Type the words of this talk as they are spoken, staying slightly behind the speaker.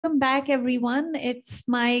Welcome back, everyone. It's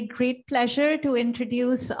my great pleasure to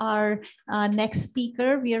introduce our next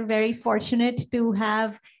speaker. We are very fortunate to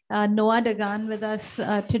have Noah Dagan with us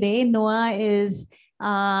today. Noah is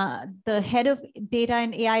the head of data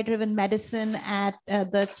and AI-driven medicine at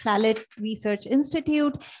the Clalit Research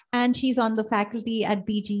Institute, and she's on the faculty at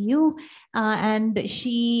BGU. And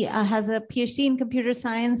she has a PhD in computer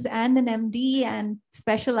science and an MD and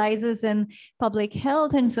specializes in public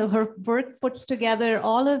health. And so her work puts together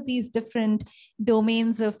all of these different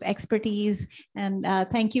domains of expertise. And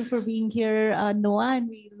thank you for being here, Noah, and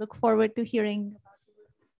we look forward to hearing.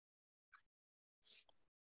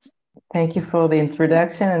 Thank you for the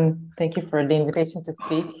introduction, and thank you for the invitation to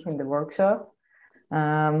speak in the workshop.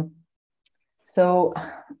 So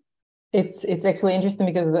it's actually interesting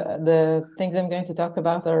because the things I'm going to talk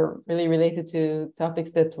about are really related to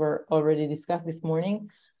topics that were already discussed this morning.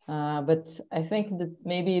 But I think that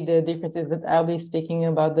maybe the difference is that I'll be speaking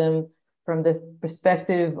about them from the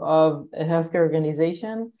perspective of a healthcare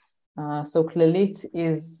organization. So Clalit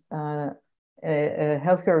is a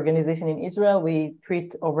healthcare organization in Israel. We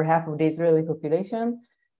treat over half of the Israeli population.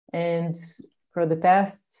 And for the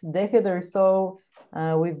past decade or so,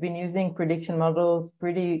 we've been using prediction models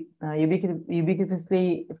pretty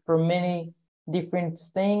ubiquitously for many different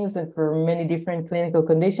things and for many different clinical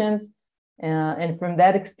conditions. And from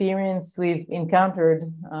that experience, we've encountered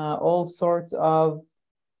all sorts of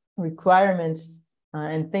requirements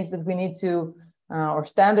and things that we need to, or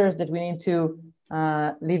standards that we need to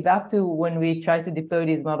live up to when we try to deploy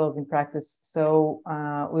these models in practice. So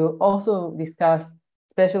we'll also discuss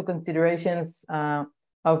special considerations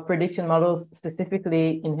of prediction models,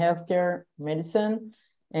 specifically in healthcare medicine.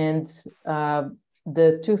 And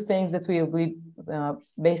the two things that we'll be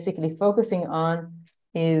basically focusing on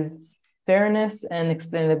is fairness and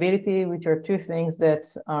explainability, which are two things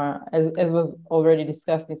that are, as was already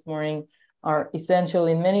discussed this morning, are essential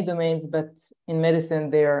in many domains, but in medicine,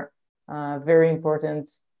 they are very important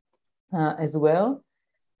as well.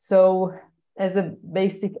 So as a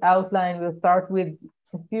basic outline, we'll start with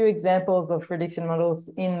a few examples of prediction models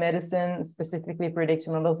in medicine, specifically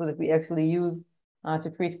prediction models that we actually use to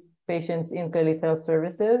treat patients in Clalit Health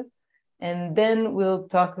Services. And then we'll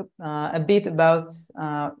talk a bit about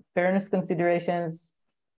fairness considerations,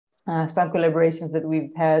 some collaborations that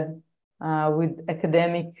we've had with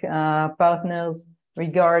academic partners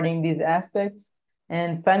regarding these aspects.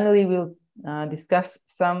 And finally, we'll discuss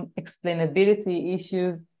some explainability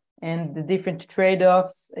issues and the different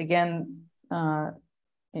trade-offs, again,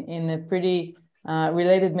 in a pretty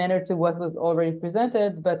related manner to what was already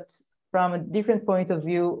presented, but from a different point of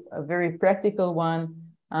view, a very practical one,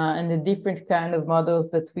 and the different kind of models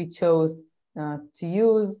that we chose to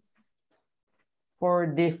use for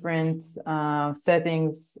different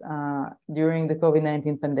settings during the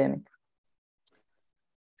COVID-19 pandemic.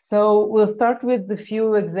 So we'll start with a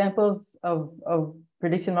few examples of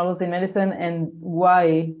prediction models in medicine and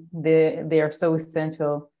why they are so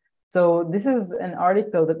essential. So this is an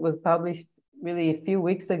article that was published really a few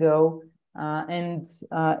weeks ago, and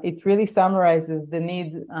it really summarizes the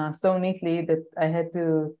need so neatly that I had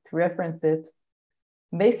to reference it.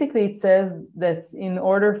 Basically, it says that in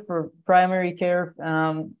order for primary care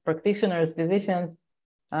practitioners, physicians,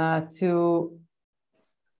 to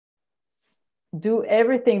do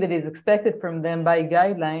everything that is expected from them by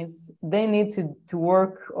guidelines, they need to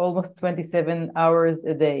work almost 27 hours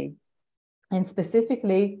a day. And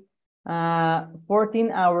specifically, 14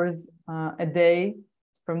 hours a day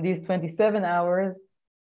from these 27 hours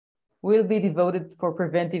will be devoted for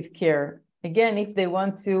preventive care. Again, if they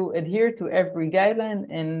want to adhere to every guideline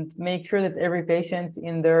and make sure that every patient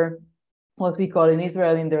in their, what we call in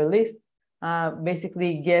Israel, in their list,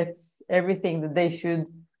 basically gets everything that they should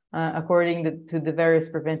according to the various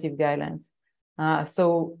preventive guidelines.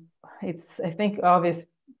 So it's, I think, obvious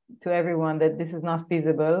to everyone that this is not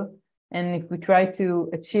feasible. And if we try to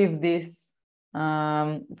achieve this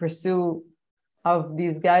pursuit of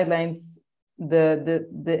these guidelines,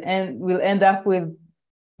 the end will end up with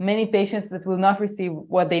many patients that will not receive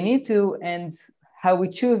what they need to, and how we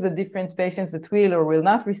choose the different patients that will or will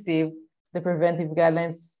not receive the preventive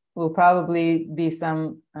guidelines will probably be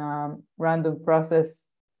some random process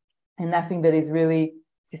and nothing that is really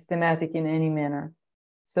systematic in any manner.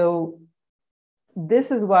 So this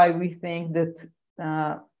is why we think that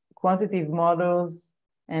quantitative models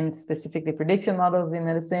and specifically prediction models in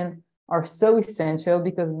medicine are so essential,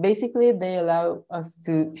 because basically they allow us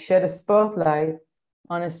to shed a spotlight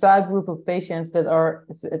on a subgroup of patients that are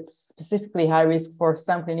at specifically high risk for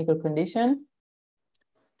some clinical condition.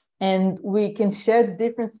 And we can shed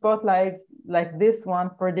different spotlights like this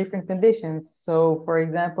one for different conditions. So for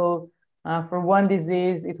example, for one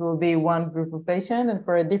disease, it will be one group of patients, and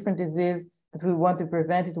for a different disease that we want to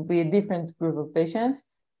prevent, it will be a different group of patients.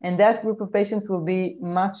 And that group of patients will be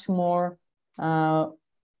much more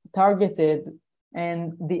targeted,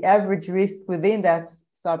 and the average risk within that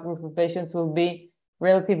subgroup of patients will be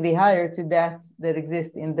relatively higher to that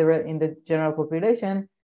exists in the general population,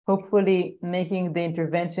 hopefully making the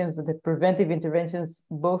interventions, the preventive interventions,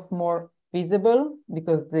 both more feasible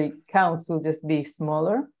because the counts will just be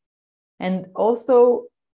smaller. And also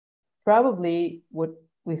probably what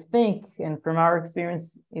we think, and from our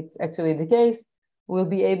experience, it's actually the case, we'll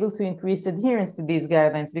be able to increase adherence to these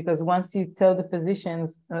guidelines, because once you tell the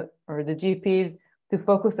physicians or the GPs to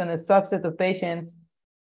focus on a subset of patients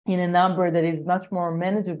in a number that is much more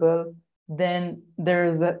manageable, then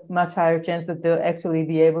there's a much higher chance that they'll actually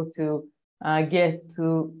be able to get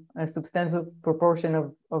to a substantial proportion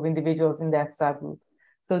of individuals in that subgroup.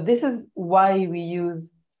 So this is why we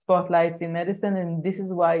use spotlights in medicine, and this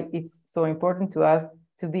is why it's so important to us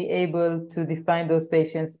to be able to define those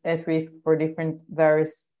patients at risk for different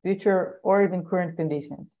various future or even current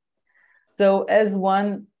conditions. So as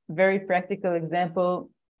one very practical example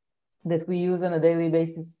that we use on a daily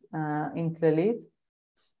basis in Clalit,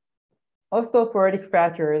 osteoporotic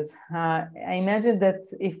fractures. I imagine that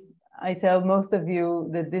if I tell most of you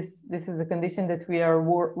that this is a condition that we are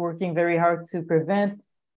working very hard to prevent,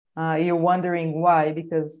 you're wondering why,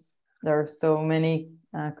 because there are so many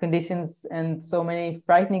conditions and so many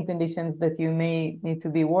frightening conditions that you may need to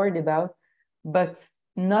be worried about, but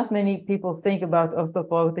not many people think about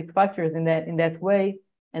osteoporotic fractures in that way,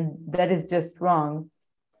 and that is just wrong.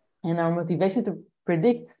 And our motivation to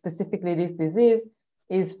predict specifically this disease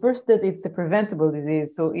is first that it's a preventable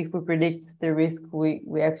disease. So if we predict the risk,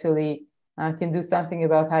 we actually can do something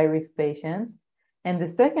about high-risk patients. And the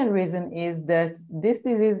second reason is that this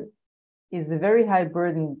disease is a very high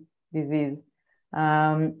burden disease.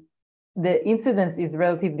 The incidence is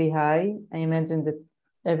relatively high. I imagine that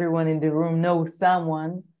everyone in the room knows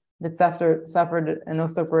someone that suffered an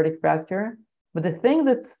osteoporotic fracture. But the thing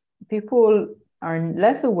that people are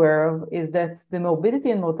less aware of is that the morbidity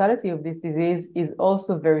and mortality of this disease is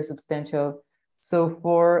also very substantial. So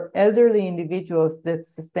for elderly individuals that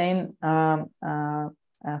sustain a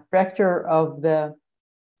fracture of the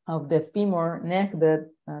femur neck,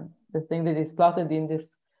 the thing that is plotted in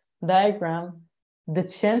this diagram, the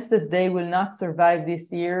chance that they will not survive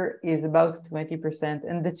this year is about 20%.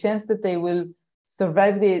 And the chance that they will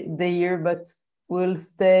survive the year but will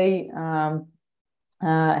stay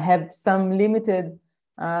have some limited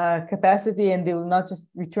capacity, and they will not just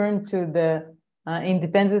return to the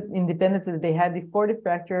independence that they had before the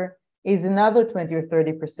fracture, is another 20 or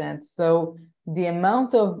 30%. So the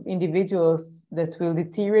amount of individuals that will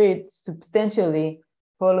deteriorate substantially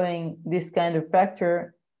following this kind of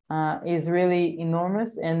fracture is really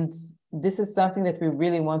enormous, and this is something that we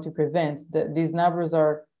really want to prevent. These numbers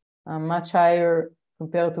are much higher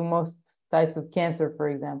compared to most types of cancer, for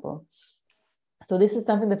example. So this is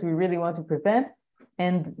something that we really want to prevent.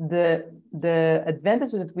 And the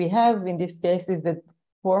advantage that we have in this case is that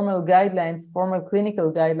formal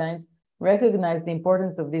clinical guidelines recognize the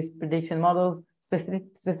importance of these prediction models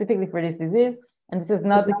specifically for this disease. And this is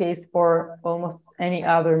not the case for almost any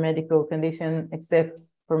other medical condition except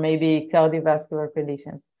for maybe cardiovascular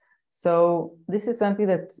conditions. So this is something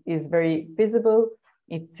that is very feasible.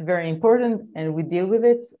 It's very important, and we deal with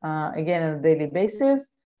it again on a daily basis.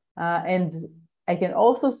 And I can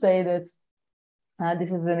also say that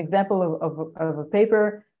this is an example of a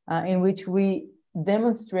paper in which we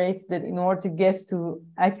demonstrate that in order to get to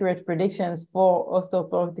accurate predictions for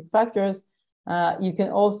osteoporotic fractures, you can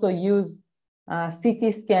also use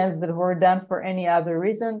CT scans that were done for any other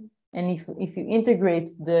reason. And if you integrate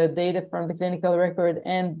the data from the clinical record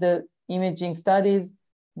and the imaging studies,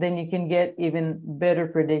 then you can get even better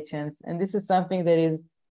predictions. And this is something that is,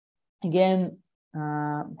 again,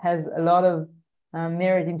 has a lot of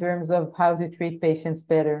merit in terms of how to treat patients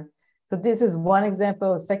better. So this is one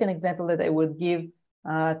example. A second example that I would give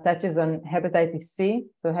touches on hepatitis C.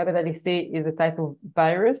 So hepatitis C is a type of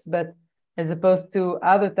virus, but as opposed to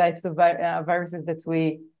other types of viruses that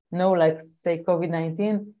we know, like say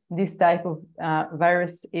COVID-19, this type of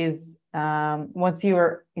virus is, once you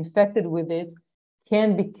are infected with it,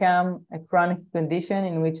 can become a chronic condition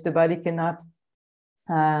in which the body cannot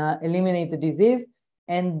eliminate the disease.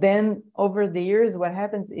 And then over the years, what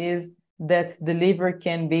happens is that the liver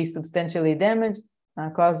can be substantially damaged,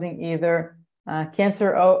 causing either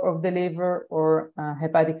cancer of the liver or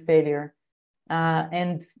hepatic failure.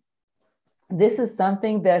 And this is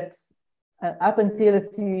something that up until a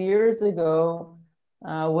few years ago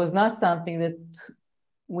was not something that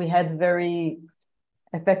we had very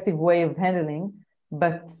effective way of handling,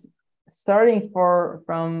 but starting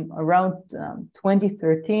from around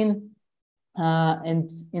 2013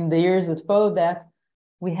 and in the years that followed that,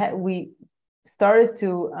 we started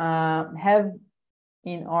to have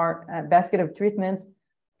in our basket of treatments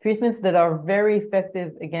that are very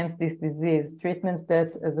effective against this disease, treatments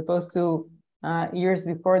that, as opposed to years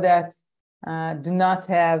before that, do not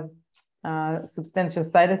have substantial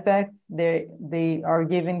side effects. They are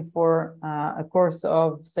given for a course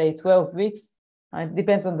of, say, 12 weeks. It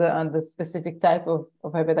depends on the specific type of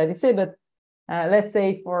hepatitis C, but let's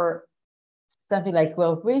say for something like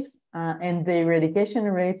 12 weeks, and the eradication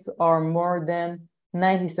rates are more than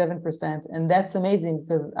 97%. And that's amazing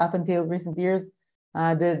because up until recent years,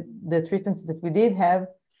 the treatments that we did have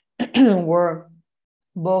were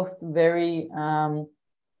both very,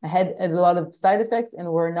 had a lot of side effects and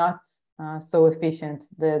were not so efficient.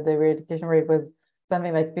 The eradication rate was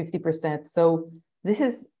something like 50%. So this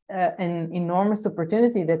is an enormous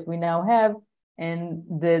opportunity that we now have. And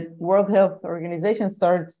the World Health Organization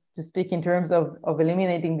started to speak in terms of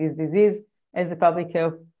eliminating this disease as a public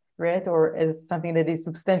health threat or as something that is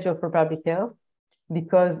substantial for public health.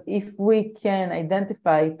 Because if we can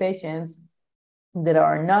identify patients that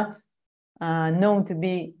are not known to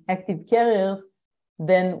be active carriers,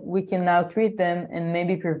 then we can now treat them and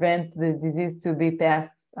maybe prevent the disease to be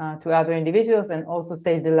passed to other individuals and also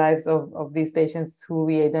save the lives of these patients who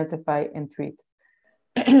we identify and treat.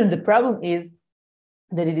 The problem is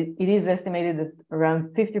that it is estimated that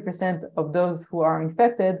around 50% of those who are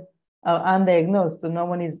infected are undiagnosed. So no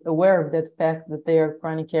one is aware of that fact that they are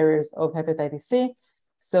chronic carriers of hepatitis C.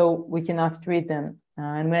 So we cannot treat them.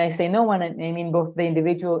 And when I say no one, I mean both the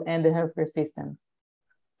individual and the healthcare system.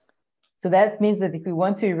 So that means that if we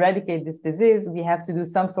want to eradicate this disease, we have to do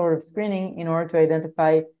some sort of screening in order to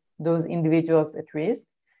identify those individuals at risk.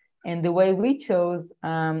 And the way we chose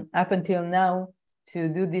up until now to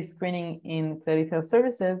do this screening in Clalit Health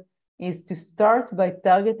Services is to start by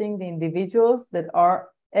targeting the individuals that are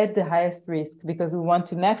at the highest risk, because we want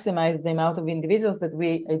to maximize the amount of individuals that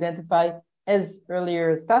we identify as earlier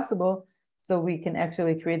as possible, so we can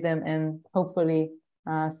actually treat them and hopefully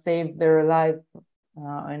save their life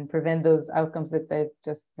and prevent those outcomes that I've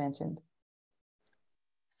just mentioned.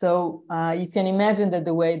 So you can imagine that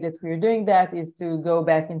the way that we're doing that is to go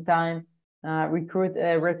back in time, recruit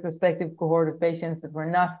a retrospective cohort of patients that were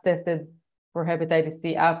not tested for hepatitis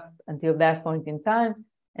C up until that point in time,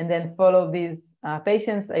 and then follow these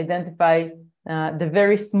patients, identify the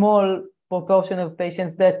very small proportion of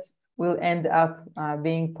patients that will end up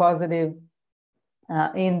being positive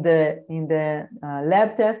in the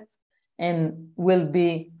lab tests and will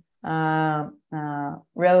be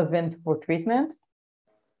relevant for treatment.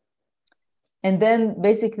 And then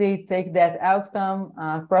basically take that outcome,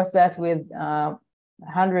 cross that with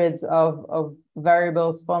hundreds of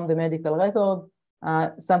variables from the medical record.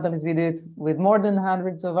 Sometimes we do it with more than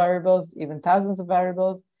hundreds of variables, even thousands of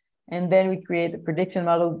variables. And then we create a prediction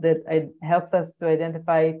model that helps us to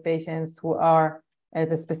identify patients who are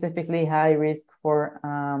at a specifically high risk for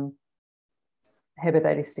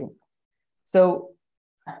hepatitis C. So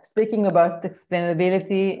speaking about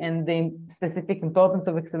explainability and the specific importance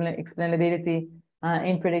of explainability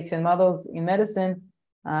in prediction models in medicine,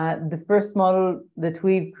 the first model that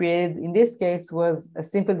we've created in this case was a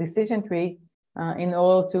simple decision tree in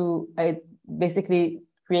order to basically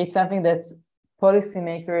create something that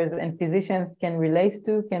policymakers and physicians can relate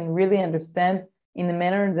to, can really understand in a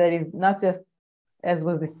manner that is not just, as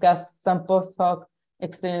was discussed, some post hoc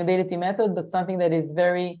explainability method, but something that is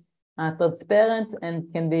very transparent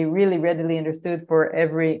and can be really readily understood for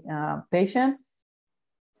every patient.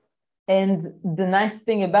 And the nice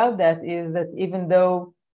thing about that is that even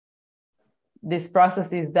though this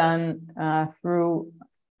process is done through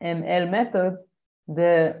ML methods,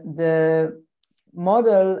 the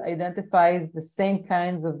model identifies the same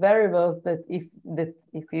kinds of variables that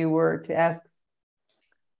if you were to ask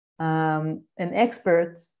an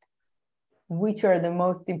expert which are the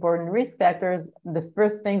most important risk factors, the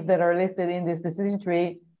first things that are listed in this decision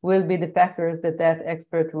tree will be the factors that that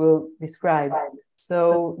expert will describe.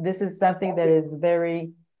 So this is something that is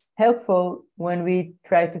very helpful when we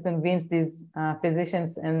try to convince these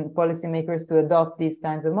physicians and policymakers to adopt these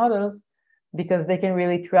kinds of models, because they can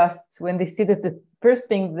really trust when they see that the first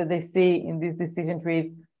things that they see in these decision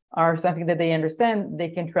trees are something that they understand. They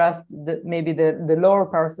can trust maybe the lower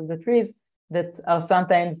parts of the trees that are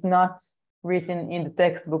sometimes not written in the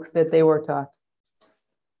textbooks that they were taught.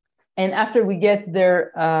 And after we get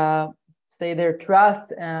their say, their trust.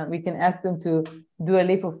 We can ask them to do a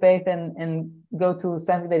leap of faith and go to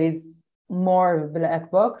something that is more of a black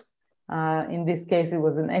box. In this case, it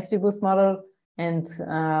was an XGBoost model, and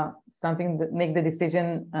something that make the decision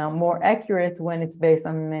more accurate when it's based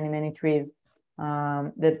on many, many trees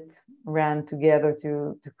that ran together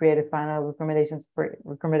to create a final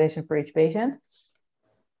recommendation for each patient.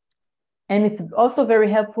 And it's also very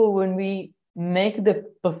helpful when we make the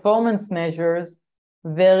performance measures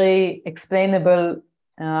very explainable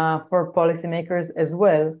for policymakers as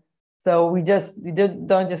well. So we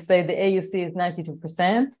don't just say the AUC is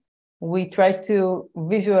 92%. We try to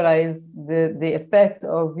visualize the effect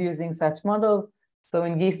of using such models. So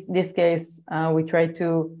in this case, we try to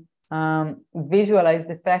visualize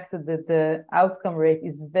the fact that the outcome rate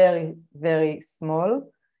is very, very small.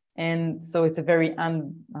 And so it's a very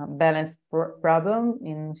unbalanced problem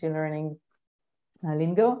in machine learning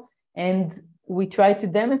lingo. And we try to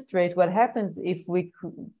demonstrate what happens if we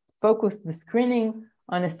focus the screening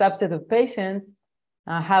on a subset of patients,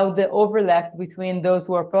 how the overlap between those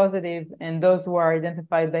who are positive and those who are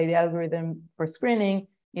identified by the algorithm for screening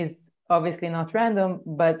is obviously not random,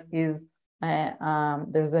 but is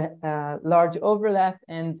there's a large overlap.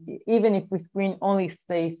 And even if we screen only,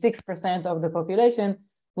 say, 6% of the population,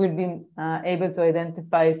 we'll be able to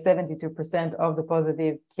identify 72% of the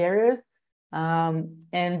positive carriers.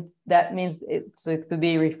 And that means so it could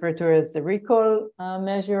be referred to as the recall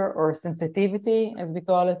measure or sensitivity, as we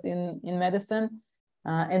call it in medicine.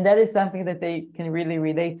 And that is something that they can really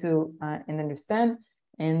relate to and understand.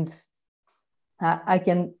 And I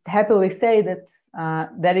can happily say that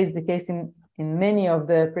that is the case in many of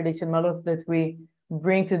the prediction models that we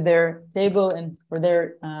bring to their table and for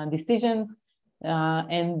their decisions.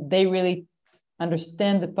 And they really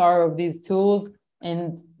understand the power of these tools.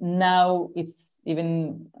 And now it's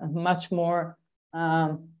even much more,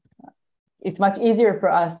 it's much easier for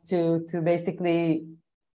us to basically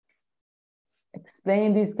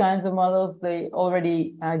explain these kinds of models. They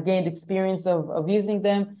already gained experience of using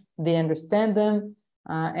them. They understand them,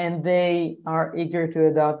 and they are eager to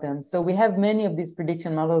adopt them. So we have many of these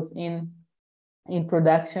prediction models in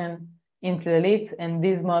production in Clalit, and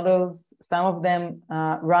these models, some of them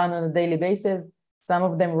run on a daily basis. Some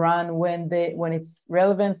of them run when it's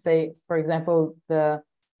relevant. Say, for example, the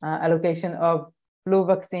allocation of flu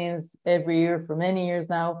vaccines every year for many years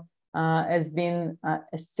now has been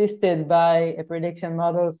assisted by a prediction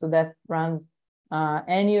model, so that runs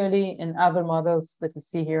annually, and other models that you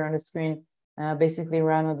see here on the screen basically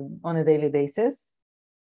run on a daily basis.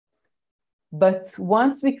 But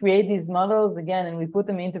once we create these models again and we put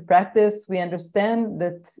them into practice, we understand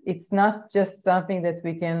that it's not just something that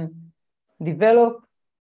we can develop,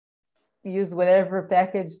 use whatever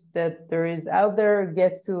package that there is out there,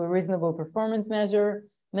 gets to a reasonable performance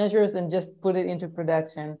measures, and just put it into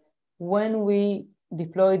production. When we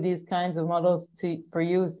deploy these kinds of models for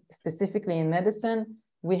use specifically in medicine,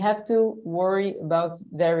 we have to worry about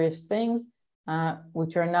various things,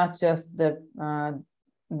 which are not just the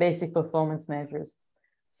basic performance measures.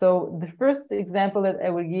 So the first example that I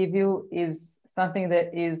will give you is something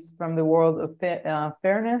that is from the world of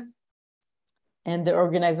fairness. And the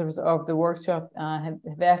organizers of the workshop have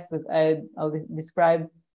asked that I'll describe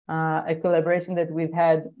a collaboration that we've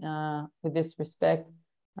had with this respect.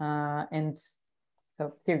 And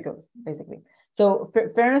so here it goes, basically. So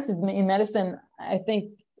fairness in medicine, I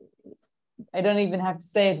think, I don't even have to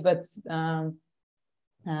say it, but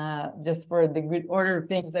just for the good order of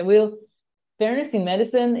things, I will. Fairness in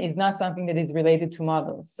medicine is not something that is related to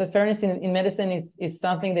models. So fairness in medicine is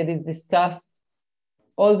something that is discussed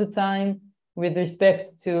all the time with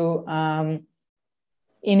respect to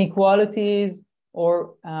inequalities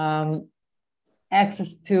or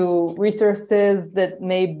access to resources that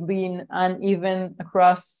may be uneven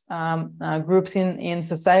across groups in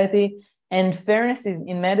society. And fairness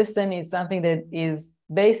in medicine is something that is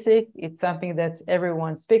basic. It's something that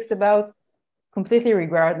everyone speaks about, completely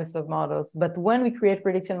regardless of models. But when we create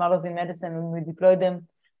prediction models in medicine, when we deploy them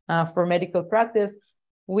for medical practice,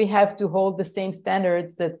 we have to hold the same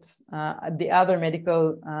standards that the other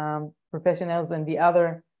medical professionals and the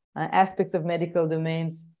other aspects of medical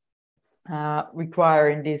domains require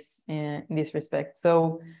in this respect.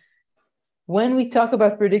 So when we talk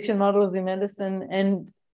about prediction models in medicine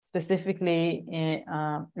and specifically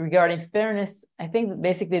regarding fairness, I think that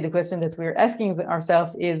basically the question that we're asking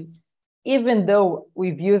ourselves is, even though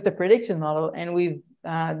we've used a prediction model and we've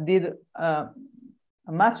did a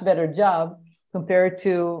much better job compared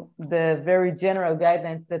to the very general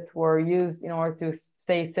guidelines that were used in order to,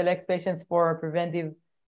 say, select patients for preventive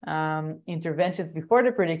interventions before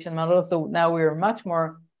the prediction model. So now we're much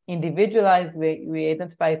more individualized. We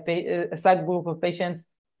identify a subgroup of patients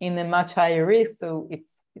in a much higher risk. So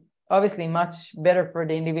it's obviously much better for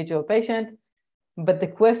the individual patient. But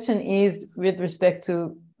the question is, with respect to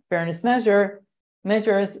fairness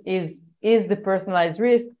measures, is the personalized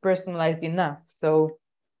risk personalized enough? So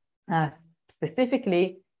specifically,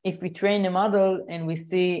 if we train a model and we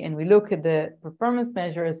see and we look at the performance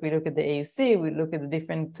measures, we look at the AUC, we look at the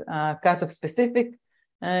different cutoff specific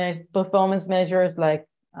performance measures like,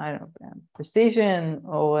 I don't know, precision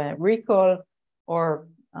or recall or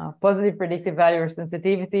positive predictive value or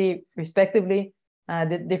sensitivity, respectively,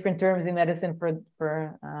 the different terms in medicine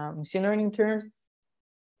for machine learning terms.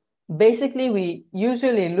 Basically, we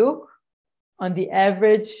usually look on the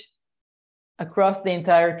average across the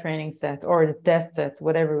entire training set or the test set,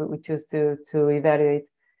 whatever we choose to evaluate.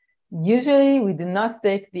 Usually, we do not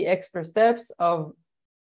take the extra steps of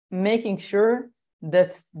making sure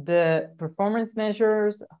that the performance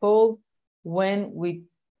measures hold when we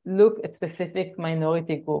look at specific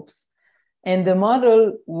minority groups. And the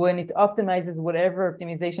model, when it optimizes whatever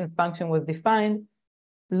optimization function was defined,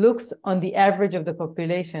 looks on the average of the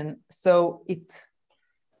population. So it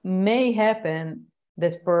may happen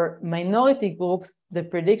that for minority groups, the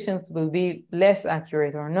predictions will be less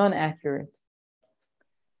accurate or non-accurate.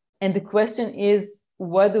 And the question is,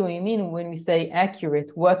 what do we mean when we say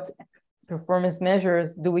accurate? What performance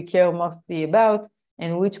measures do we care mostly about?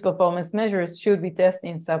 And which performance measures should we test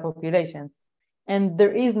in subpopulations? And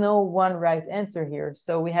there is no one right answer here.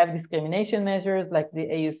 So we have discrimination measures like the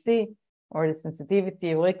AUC or the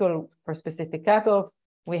sensitivity or recall for specific cutoffs.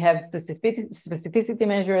 We have specificity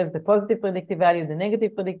measures, the positive predictive value, the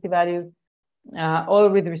negative predictive values, all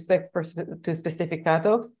with respect to specific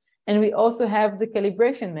cutoffs. And we also have the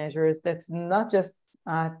calibration measures that not just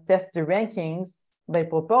test the rankings by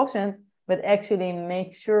proportions, but actually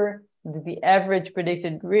make sure that the average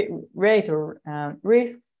predicted rate or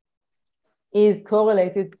risk is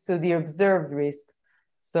correlated to the observed risk.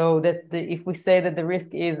 So that if we say that the risk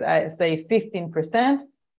is, say, 15%,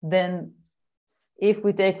 then if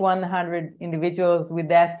we take 100 individuals with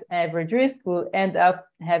that average risk, we'll end up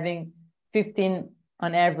having 15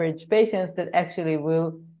 on average patients that actually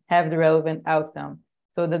will have the relevant outcome.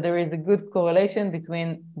 So that there is a good correlation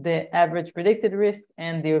between the average predicted risk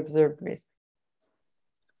and the observed risk.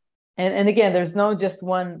 And again, there's no just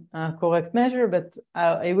one correct measure, but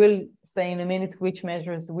I will say in a minute which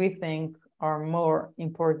measures we think are more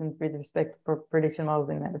important with respect to prediction models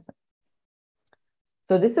in medicine.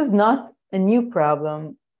 So this is not a new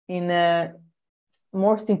problem. In a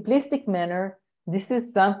more simplistic manner, this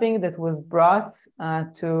is something that was brought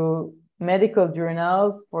to medical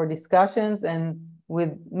journals for discussions and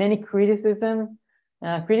with many criticisms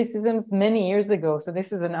many years ago. So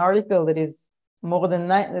this is an article that is more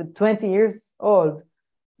than 20 years old.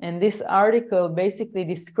 And this article basically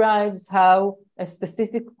describes how a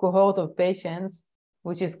specific cohort of patients,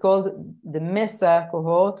 which is called the MESA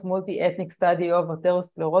cohort, multi-ethnic study of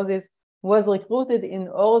atherosclerosis, was recruited in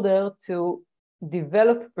order to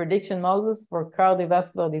develop prediction models for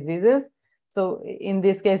cardiovascular diseases. So in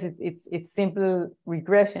this case, it's simple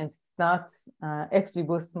regressions. It's not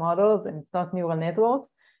XGBoost models and it's not neural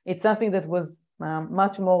networks. It's something that was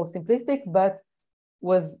much more simplistic, but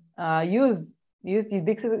was used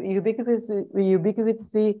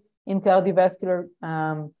ubiquitously in cardiovascular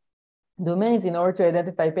domains in order to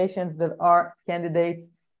identify patients that are candidates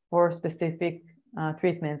for specific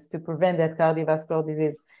treatments to prevent that cardiovascular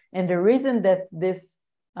disease. And the reason that this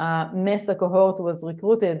MESA cohort was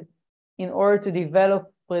recruited in order to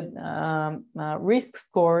develop risk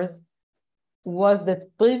scores was that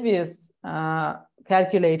previous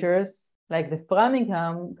calculators, like the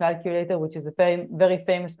Framingham calculator, which is a very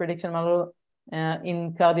famous prediction model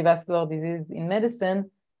in cardiovascular disease in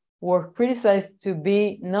medicine, were criticized to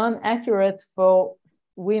be non-accurate for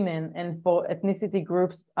women and for ethnicity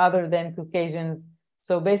groups other than Caucasians.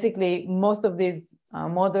 So basically, most of these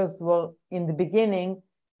models were, in the beginning,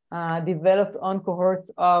 developed on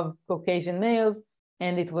cohorts of Caucasian males,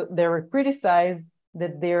 and they were criticized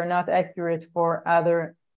that they are not accurate for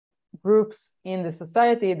other groups in the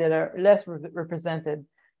society that are less represented.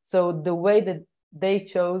 So the way that they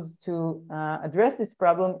chose to address this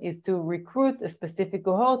problem is to recruit a specific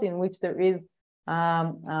cohort in which there is,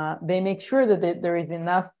 they make sure that there is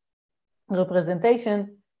enough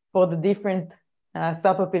representation for the different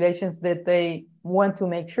subpopulations that they want to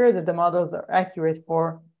make sure that the models are accurate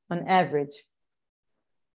for on average.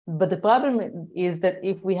 But the problem is that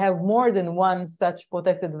if we have more than one such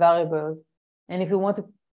protected variables, and if we want to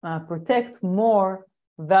protect more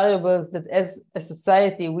variables that as a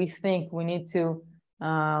society we think we need to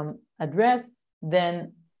address,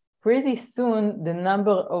 then pretty soon the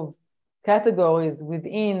number of categories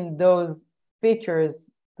within those features,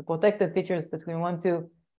 the protected features that we want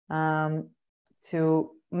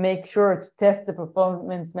to make sure to test the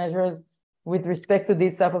performance measures with respect to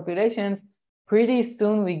these subpopulations, pretty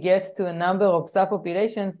soon we get to a number of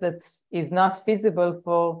subpopulations that is not feasible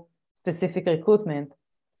for specific recruitment.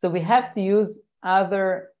 So we have to use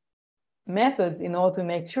other methods in order to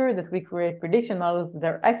make sure that we create prediction models that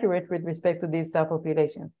are accurate with respect to these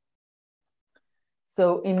subpopulations.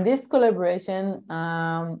 So in this collaboration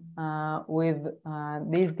with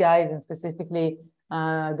these guys, and specifically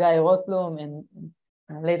Guy Rotlum and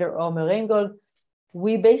later Omer Ringold,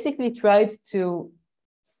 we basically tried to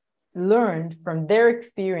learn from their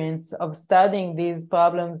experience of studying these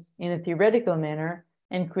problems in a theoretical manner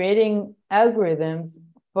and creating algorithms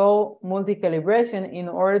for multi-calibration in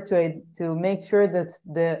order to make sure that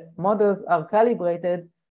the models are calibrated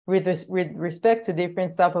with respect to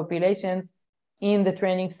different subpopulations in the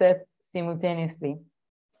training set simultaneously.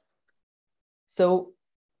 So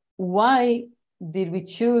why did we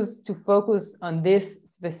choose to focus on this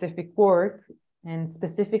specific work and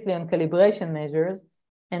specifically on calibration measures?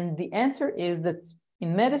 And the answer is that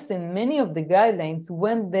in medicine, many of the guidelines,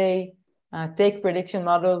 when they take prediction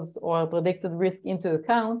models or predicted risk into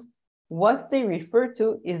account, what they refer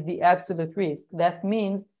to is the absolute risk. That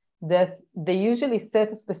means that they usually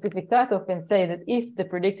set a specific cutoff and say that if the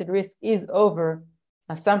predicted risk is over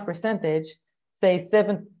some percentage, say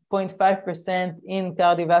 7.5% in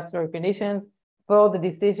cardiovascular conditions, for the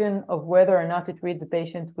decision of whether or not to treat the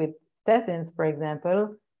patient with statins, for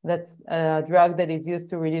example, that's a drug that is used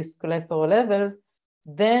to reduce cholesterol levels,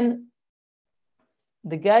 then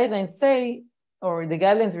the guidelines say, or the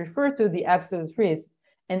guidelines refer to the absolute risk.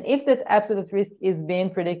 And if that absolute risk is being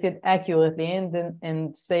predicted accurately,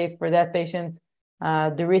 and say for that patient,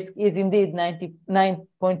 the risk is indeed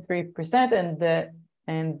 99.3%,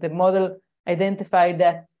 and the model identified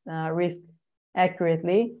that risk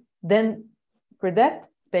accurately, then for that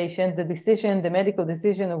patient, the medical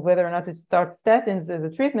decision of whether or not to start statins as a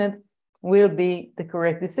treatment will be the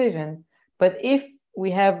correct decision. But if we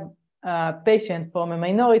have a patient from a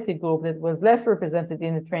minority group that was less represented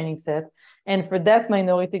in the training set, and for that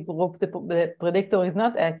minority group, the predictor is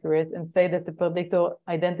not accurate, and say that the predictor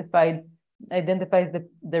identifies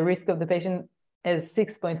the risk of the patient as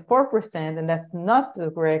 6.4%, and that's not the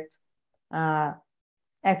correct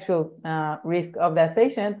actual risk of that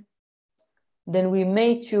patient, then we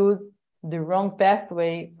may choose the wrong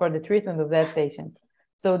pathway for the treatment of that patient.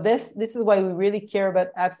 So this is why we really care about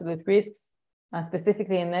absolute risks,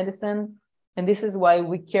 specifically in medicine, and this is why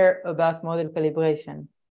we care about model calibration.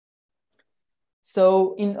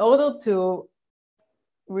 So in order to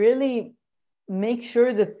really make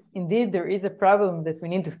sure that indeed there is a problem that we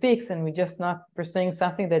need to fix and we're just not pursuing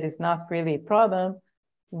something that is not really a problem,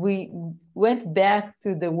 we went back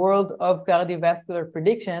to the world of cardiovascular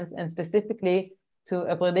predictions, and specifically to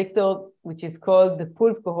a predictor which is called the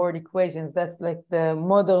pooled cohort equations. That's like the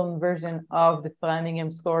modern version of the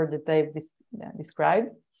Framingham score that I've described.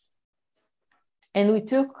 And we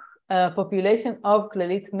took a population of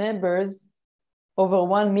Clalit members, over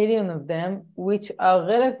 1 million of them, which are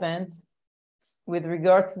relevant with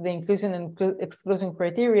regards to the inclusion and exclusion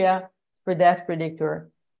criteria for that predictor.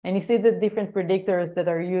 And you see the different predictors that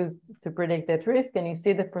are used to predict that risk, and you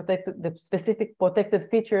see the specific protected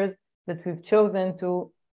features that we've chosen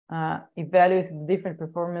to evaluate the different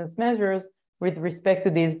performance measures with respect to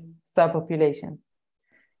these subpopulations.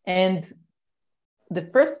 And the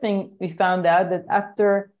first thing we found out that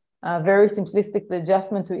after a very simplistic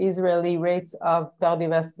adjustment to Israeli rates of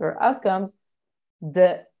cardiovascular outcomes,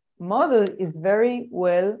 the model is very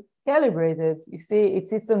well calibrated. You see, it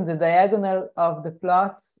sits on the diagonal of the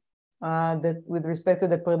plot that with respect to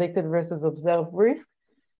the predicted versus observed risk.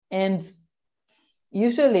 And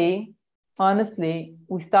usually, honestly,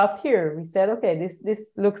 we stopped here. We said, okay,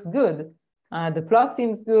 this looks good. The plot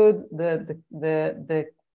seems good. The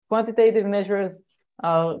quantitative measures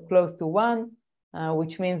are close to 1,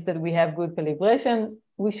 which means that we have good calibration.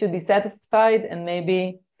 We should be satisfied and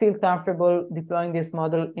maybe feel comfortable deploying this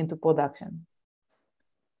model into production.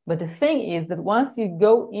 But the thing is that once you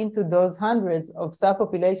go into those hundreds of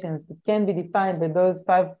subpopulations that can be defined by those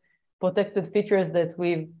 5 protected features that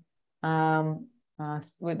we saw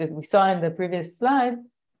in the previous slide,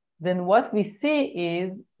 then what we see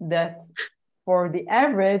is that for the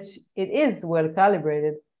average, it is well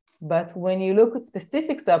calibrated. But when you look at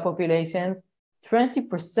specific subpopulations,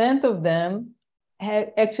 20% of them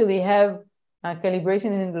actually have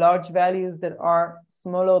calibration in large values that are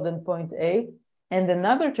smaller than 0.8, and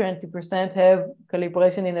another 20% have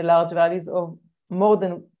calibration in the large values of more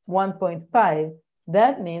than 1.5,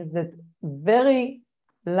 that means that a very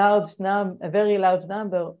large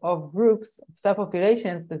number of groups,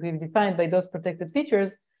 subpopulations that we've defined by those protected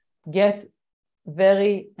features get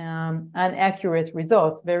very inaccurate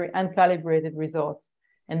results, very uncalibrated results.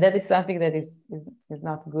 And that is something that is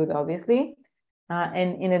not good, obviously.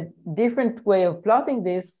 And in a different way of plotting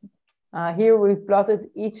this, here we've plotted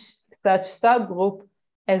each such subgroup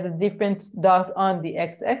as a different dot on the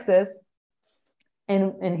x-axis.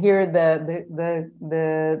 And here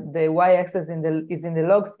the y-axis is in the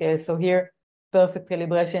log scale. So here perfect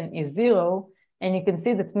calibration is 0. And you can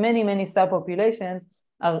see that many subpopulations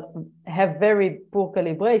have very poor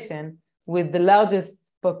calibration, with the largest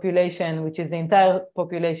population, which is the entire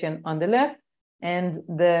population, on the left, and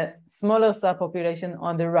the smaller subpopulation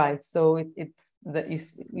on the right. So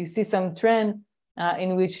you see some trend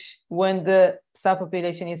in which when the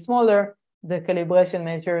subpopulation is smaller, the calibration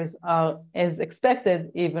measures are, as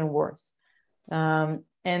expected, even worse. And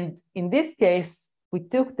in this case, we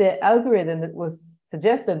took the algorithm that was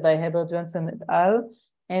suggested by Heber Johnson et al.,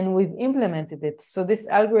 and we've implemented it. So this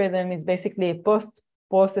algorithm is basically a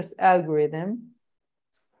post-process algorithm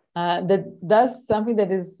that does something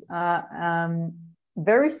that is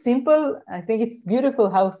very simple. I think it's beautiful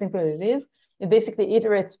how simple it is. It basically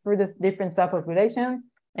iterates through the different subpopulations,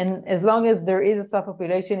 and as long as there is a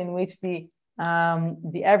subpopulation in which the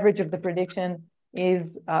average of the prediction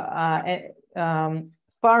is far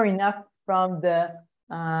enough from the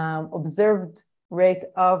observed rate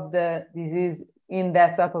of the disease in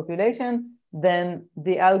that subpopulation, then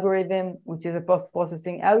the algorithm, which is a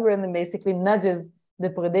post-processing algorithm, basically nudges the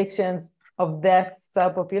predictions of that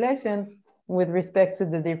subpopulation with respect to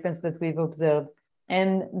the difference that we've observed.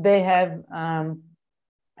 And they have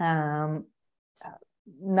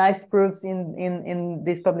nice proofs in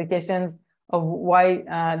these publications of why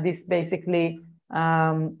this basically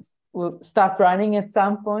will stop running at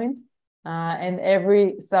some point. And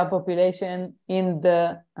every subpopulation in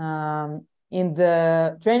the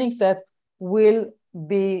training set will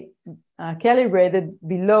be calibrated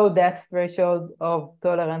below that threshold of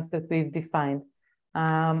tolerance that we've defined.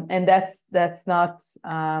 And that's not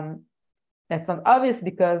obvious,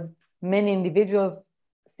 because many individuals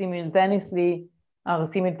are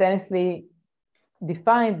simultaneously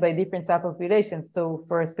defined by different subpopulations. So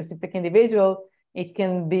for a specific individual, it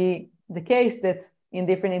can be the case that in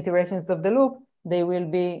different iterations of the loop, they will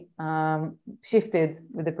be shifted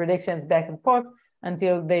with the predictions back and forth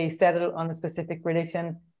until they settle on a specific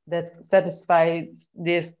prediction that satisfies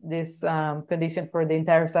this condition for the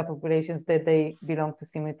entire subpopulations that they belong to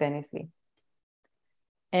simultaneously.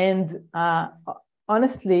 And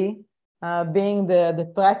honestly, being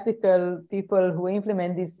the practical people who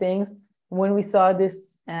implement these things, when we saw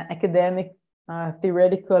this academic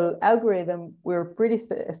theoretical algorithm, we were pretty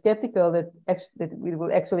skeptical that it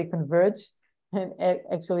will actually converge and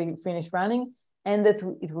actually finish running, and that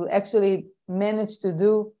it will actually manage to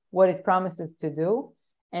do what it promises to do.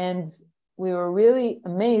 And we were really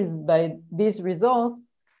amazed by these results,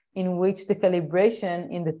 in which the calibration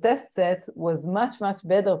in the test set was much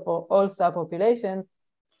better for all subpopulations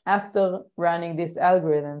after running this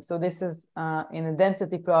algorithm. So this is in a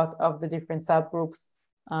density plot of the different subgroups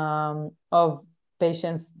of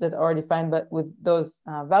patients that are defined with those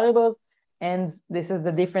variables. And this is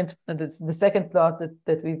the second plot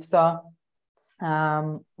that we saw.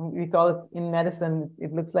 We call it in medicine,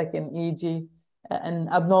 it looks like an EEG, an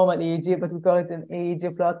abnormal EEG, but we call it an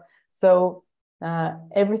EEG plot. So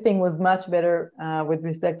everything was much better with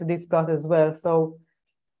respect to this plot as well. So,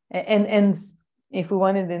 and if we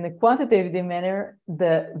wanted in a quantitative manner,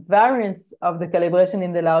 the variance of the calibration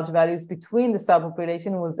in the large values between the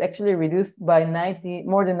subpopulation was actually reduced by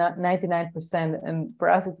more than 99%. And for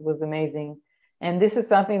us, it was amazing. And this is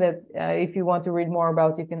something that if you want to read more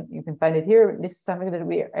about, you can find it here. This is something that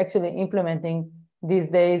we are actually implementing these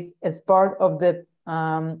days as part of the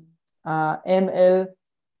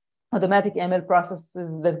automatic ML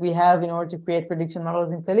processes that we have in order to create prediction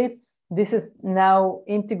models in Clalit. This is now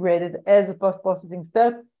integrated as a post-processing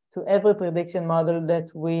step to every prediction model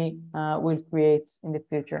that we will create in the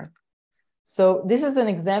future. So this is an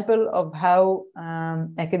example of how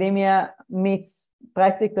academia meets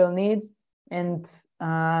practical needs and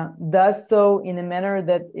does so in a manner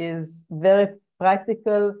that is very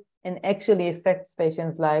practical and actually affects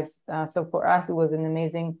patients' lives. So for us, it was an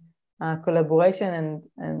amazing collaboration,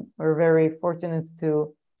 and we're very fortunate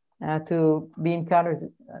to be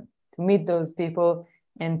encountered, to meet those people,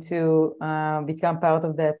 and to become part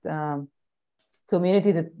of that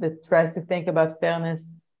community that tries to think about fairness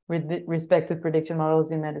with respect to prediction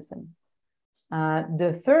models in medicine.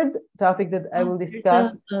 The third topic that I will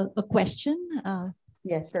discuss. A question.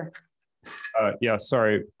 Yeah, sure. Yeah,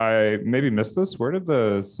 sorry, I maybe missed this. Where did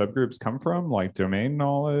the subgroups come from? Like domain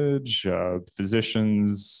knowledge,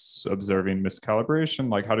 physicians observing miscalibration?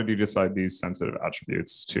 Like, how did you decide these sensitive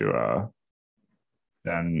attributes to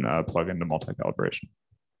then plug into multi-calibration?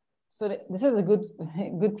 So this is a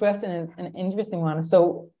good question and an interesting one.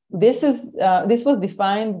 So this was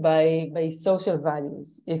defined by social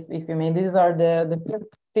values. If you mean, these are the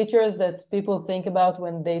features that people think about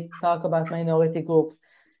when they talk about minority groups.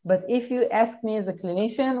 But if you ask me as a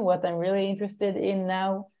clinician, what I'm really interested in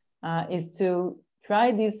now is to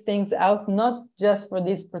try these things out, not just for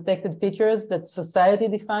these protected features that society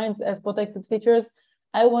defines as protected features.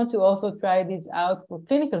 I want to also try these out for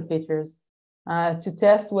clinical features to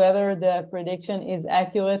test whether the prediction is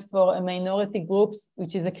accurate for a minority groups,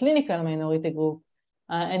 which is a clinical minority group.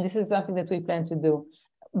 And this is something that we plan to do.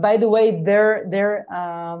 By the way, their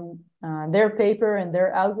paper and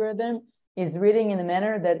their algorithm is reading in a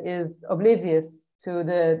manner that is oblivious to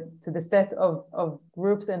the set of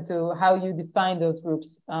groups and to how you define those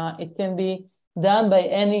groups. It can be done by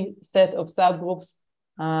any set of subgroups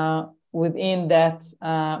within that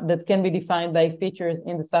that can be defined by features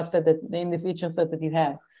in the subset in the feature set that you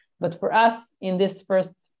have. But for us, in this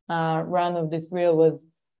first round of this reel was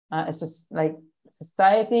like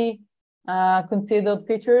society considered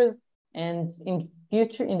features, and in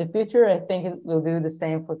the future, I think it will do the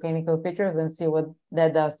same for clinical features and see what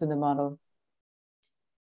that does to the model.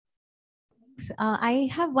 I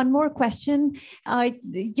have one more question.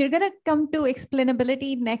 You're going to come to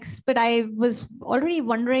explainability next, but I was already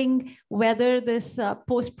wondering whether this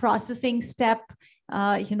post-processing step,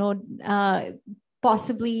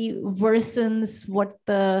 possibly worsens what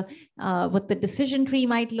the decision tree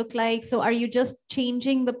might look like. So are you just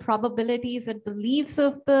changing the probabilities and beliefs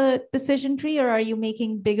of the decision tree, or are you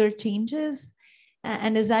making bigger changes?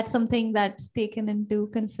 And is that something that's taken into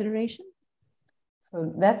consideration?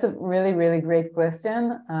 So that's a really, really great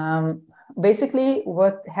question. Basically,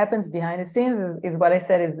 what happens behind the scenes is what I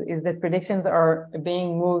said, is that predictions are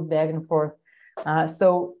being moved back and forth.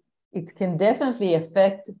 So it can definitely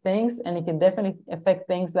affect things, and it can definitely affect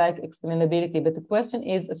things like explainability. But the question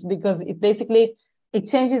is because it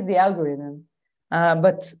changes the algorithm.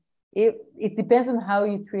 But it depends on how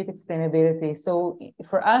you treat explainability. So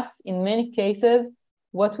for us, in many cases,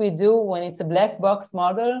 what we do when it's a black box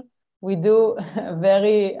model, we do a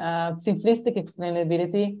very simplistic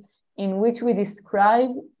explainability in which we describe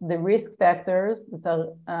the risk factors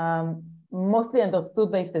that are mostly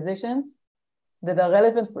understood by physicians that are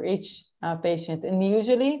relevant for each patient. And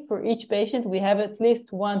usually for each patient, we have at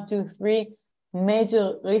least 1, 2, 3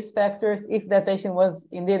 major risk factors. If that patient was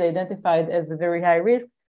indeed identified as a very high risk,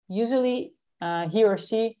 usually he or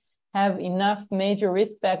she have enough major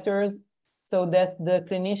risk factors so that the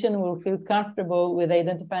clinician will feel comfortable with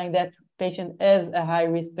identifying that patient as a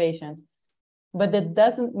high-risk patient. But that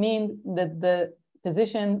doesn't mean that the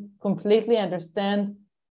physician completely understands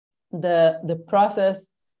the process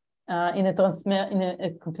in a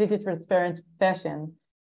completely transparent fashion.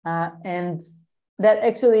 And that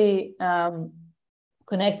actually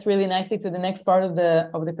connects really nicely to the next part of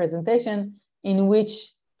the presentation, in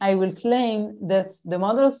which I will claim that the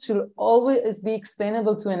models should always be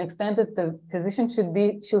explainable to an extent that the physician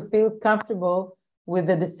should feel comfortable with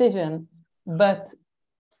the decision. But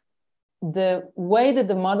the way that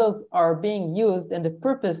the models are being used and the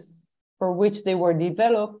purpose for which they were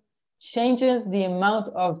developed changes the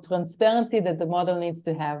amount of transparency that the model needs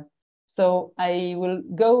to have. So I will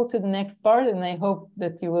go to the next part, and I hope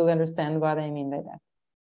that you will understand what I mean by that.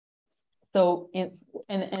 So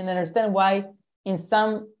and understand why in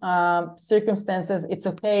some circumstances it's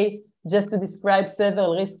okay just to describe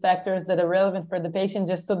several risk factors that are relevant for the patient,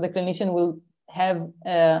 just so the clinician will have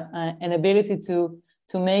an ability to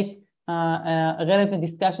make a relevant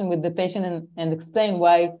discussion with the patient and explain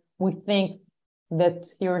why we think that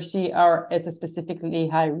he or she are at a specifically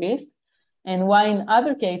high risk, and why in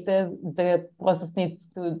other cases the process needs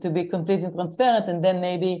to be completely transparent, and then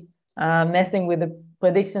maybe messing with the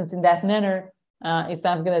predictions in that manner is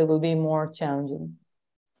something that will be more challenging.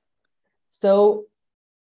 So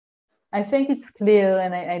I think it's clear,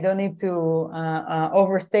 and I don't need to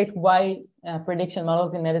overstate why prediction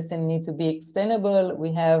models in medicine need to be explainable.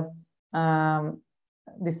 We have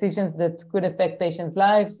decisions that could affect patients'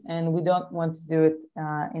 lives, and we don't want to do it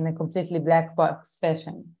in a completely black box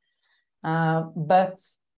fashion. But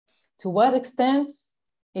to what extent,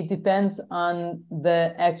 it depends on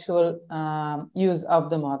the actual use of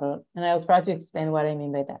the model. And I'll try to explain what I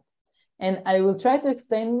mean by that. And I will try to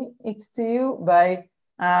explain it to you by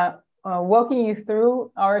walking you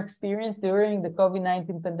through our experience during the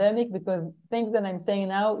COVID-19 pandemic, because things that I'm saying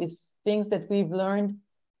now is things that we've learned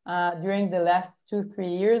during the last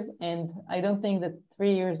 2-3 years. And I don't think that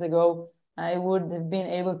 3 years ago, I would have been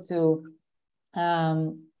able to,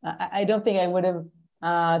 I don't think I would have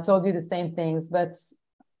told you the same things. But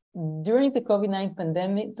during the COVID-19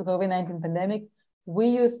 pandemic, we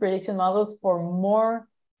use prediction models for more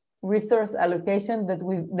resource allocation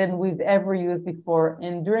than we've ever used before.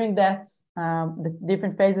 And during that, the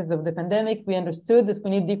different phases of the pandemic, we understood that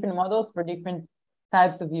we need different models for different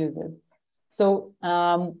types of users. So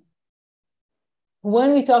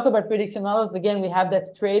when we talk about prediction models, again, we have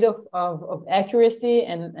that trade-off of accuracy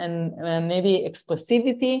and maybe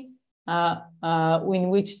expressivity, in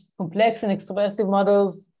which complex and expressive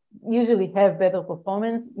models usually have better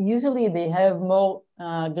performance. Usually they have more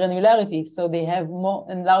granularity, so they have more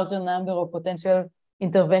and larger number of potential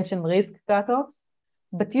intervention risk cutoffs.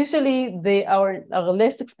 But usually they are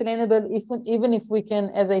less explainable, even if we can,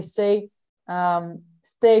 as I say,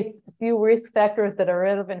 state a few risk factors that are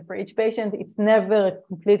relevant for each patient. It's never a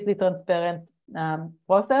completely transparent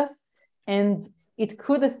process, and it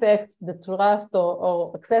could affect the trust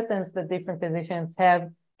or acceptance that different physicians have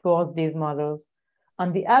towards these models.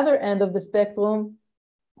 On the other end of the spectrum,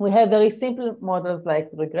 we have very simple models like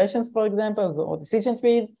regressions, for example, or decision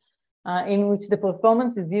trees, in which the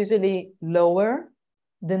performance is usually lower.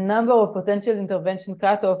 The number of potential intervention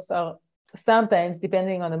cutoffs are sometimes,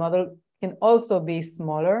 depending on the model, can also be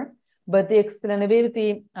smaller, but the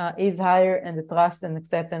explainability is higher, and the trust and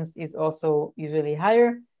acceptance is also usually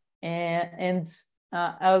higher. And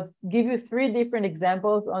I'll give you 3 different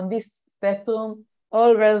examples on this spectrum,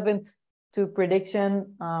 all relevant to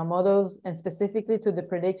prediction models, and specifically to the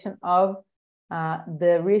prediction of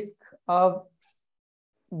the risk of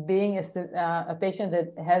being a patient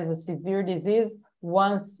that has a severe disease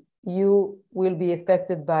once you will be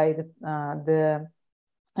affected by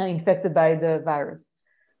infected by the virus.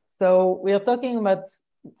 So we are talking about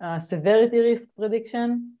severity risk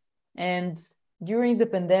prediction, and during the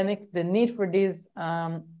pandemic, the need for these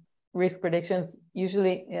risk predictions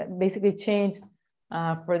usually basically changed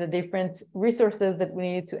for the different resources that we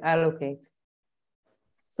need to allocate.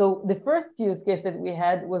 So the first use case that we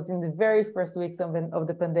had was in the very first weeks of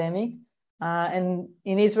the pandemic. And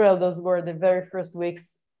in Israel, those were the very first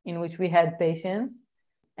weeks in which we had patients.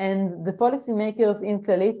 And the policymakers in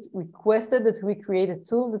Clalit requested that we create a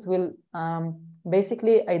tool that will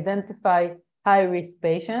basically identify high-risk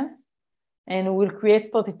patients and will create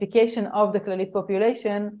stratification of the Clalit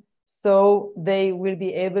population, so they will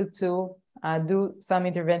be able to do some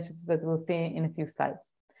interventions that we'll see in a few slides.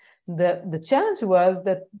 The challenge was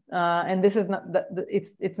that, and this is not,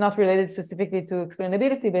 it's not related specifically to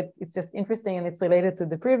explainability, but it's just interesting, and it's related to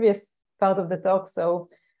the previous part of the talk. So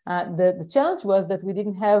the challenge was that we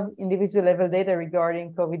didn't have individual level data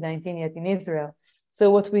regarding COVID-19 yet in Israel. So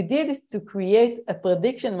what we did is to create a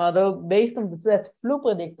prediction model based on that flu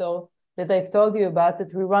predictor that I've told you about,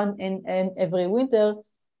 that we run in every winter,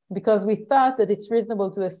 because we thought that it's reasonable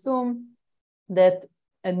to assume that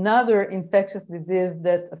another infectious disease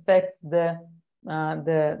that affects the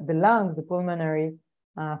lungs, the pulmonary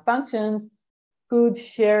functions, could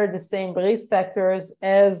share the same risk factors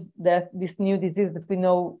as this new disease that we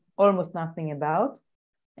know almost nothing about.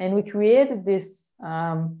 And we created this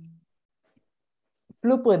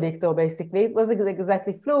flu predictor, basically. It wasn't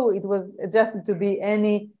exactly flu, it was adjusted to be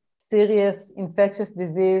any serious infectious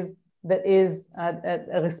disease that is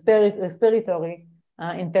a respiratory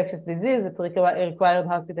infectious disease that required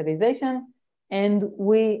hospitalization. And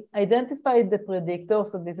we identified the predictor,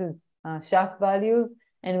 so this is SHAP values,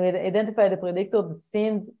 and we identified a predictor that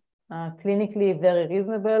seemed clinically very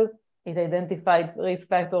reasonable. It identified risk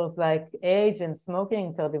factors like age and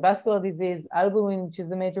smoking, cardiovascular disease, albumin, which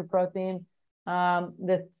is a major protein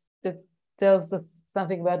that tells us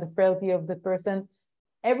something about the frailty of the person.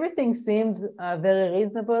 Everything seemed very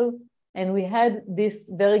reasonable, and we had this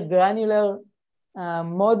very granular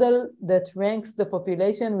model that ranks the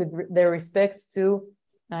population with their respect to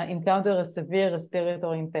encounter a severe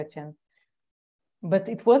respiratory infection. But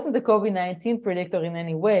it wasn't the COVID-19 predictor in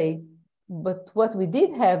any way. But what we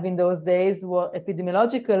did have in those days were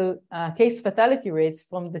epidemiological case fatality rates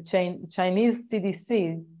from the Chinese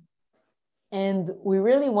CDC. And we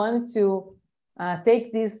really wanted to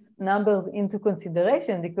take these numbers into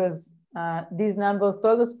consideration, because these numbers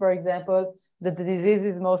told us, for example, that the disease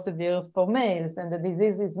is more severe for males, and the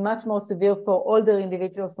disease is much more severe for older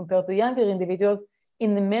individuals compared to younger individuals,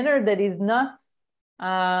 in a manner that is not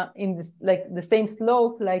in this, like the same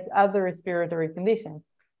slope like other respiratory conditions.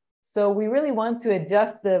 So we really want to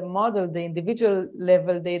adjust the model, the individual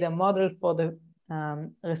level data model for the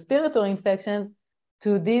respiratory infections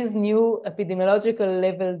to these new epidemiological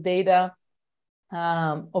level data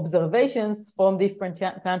observations from different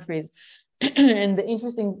countries. And the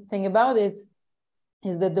interesting thing about it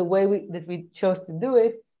is that the way that we chose to do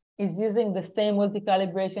it is using the same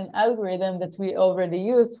multi-calibration algorithm that we already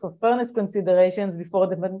used for fairness considerations before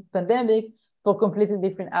the pandemic for completely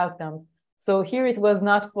different outcomes. So here it was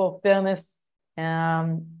not for fairness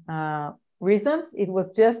reasons. It was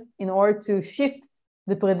just in order to shift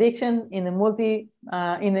the prediction in a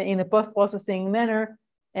in a post-processing manner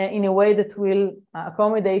in a way that will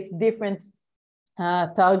accommodate different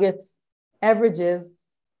targets averages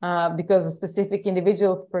because a specific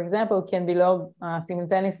individual, for example, can belong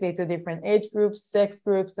simultaneously to different age groups, sex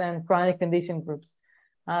groups, and chronic condition groups.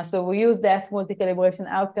 So we use that multi-calibration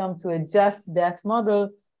outcome to adjust that model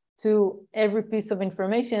to every piece of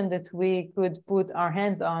information that we could put our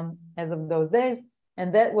hands on as of those days.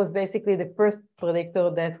 And that was basically the first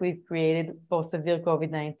predictor that we've created for severe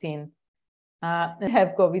COVID-19. Have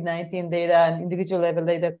COVID-19 data and individual level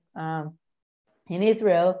data in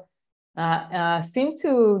Israel seem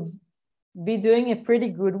to be doing a pretty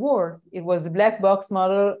good work. It was a black box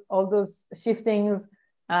model. All those shiftings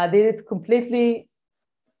did it completely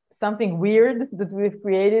something weird that we've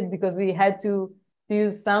created because we had to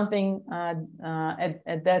use something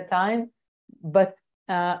at that time. But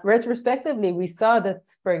retrospectively, we saw that,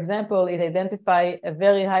 for example, it identified a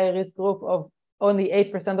very high risk group of only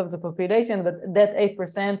 8% of the population, but that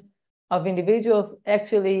 8% of individuals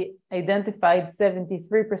actually identified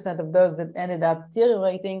 73% of those that ended up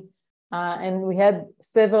deteriorating. And we had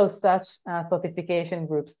several such stratification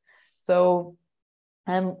groups. So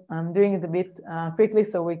I'm doing it a bit quickly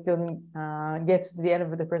so we can get to the end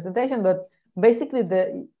of the presentation, but basically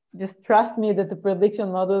just trust me that the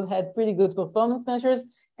prediction model had pretty good performance measures,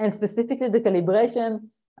 and specifically the calibration,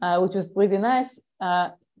 which was pretty nice.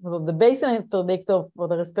 The baseline predictor for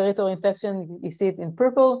the respiratory infection, you see it in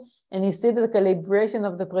purple, and you see the calibration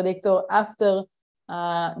of the predictor after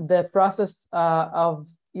the process of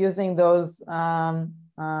using those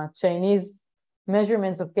Chinese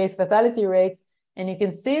measurements of case fatality rate. And you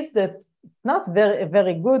can see that it's not a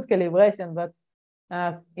very good calibration, but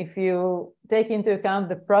if you take into account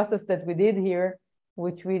the process that we did here,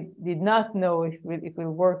 which we did not know if it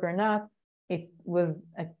will work or not, it was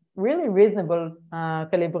a really reasonable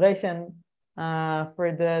calibration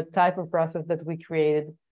for the type of process that we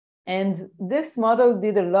created. And this model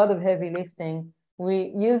did a lot of heavy lifting.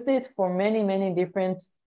 We used it for many, many different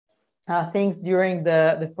things during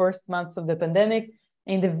the first months of the pandemic.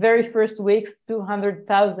 In the very first weeks,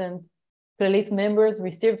 200,000 Clalit members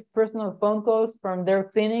received personal phone calls from their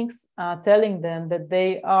clinics telling them that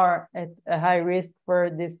they are at a high risk for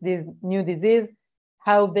this new disease,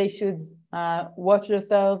 how they should watch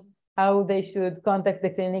themselves, how they should contact the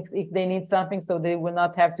clinics if they need something so they will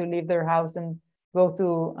not have to leave their house and go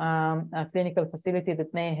to a clinical facility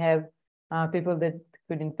that may have people that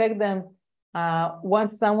could infect them.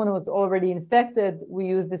 Once someone was already infected, we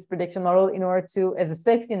use this prediction model in order to, as a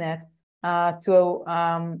safety net, to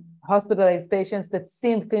hospitalize patients that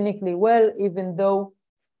seemed clinically well, even though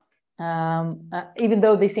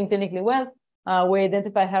they seem clinically well. We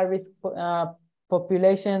identify high-risk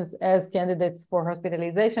populations as candidates for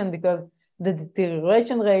hospitalization because the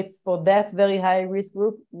deterioration rates for that very high-risk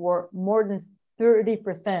group were more than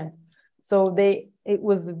 30%. So it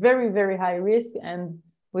was very, very high risk, and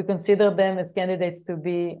we consider them as candidates to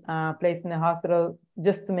be placed in a hospital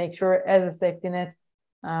just to make sure as a safety net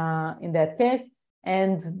in that case.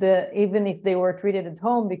 And even if they were treated at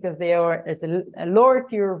home because they are at a lower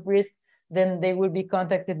tier of risk, then they will be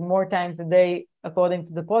contacted more times a day according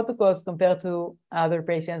to the protocols compared to other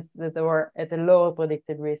patients that were at a lower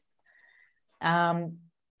predicted risk.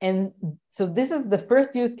 And so this is the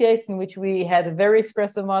first use case in which we had a very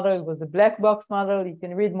expressive model. It was a black box model. You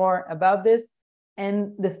can read more about this.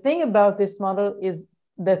 And the thing about this model is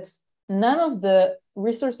that none of the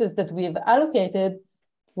resources that we have allocated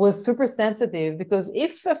was super sensitive, because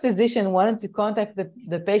if a physician wanted to contact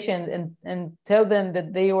the patient and tell them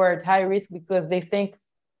that they were at high risk because they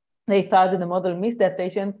thought that the model missed that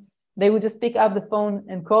patient, they would just pick up the phone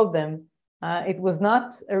and call them. It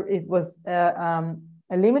was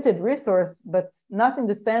a limited resource, but not in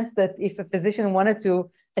the sense that if a physician wanted to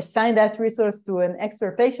assign that resource to an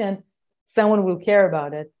extra patient, someone will care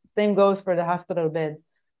about it. Same goes for the hospital beds.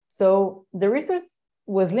 So the resource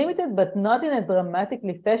was limited, but not in a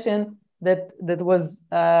dramatically fashion that was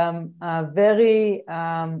very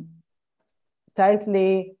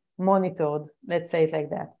tightly monitored, let's say it like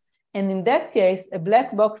that. And in that case, a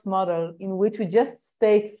black box model in which we just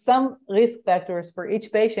state some risk factors for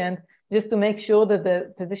each patient, just to make sure that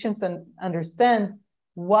the physicians understand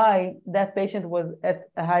why that patient was at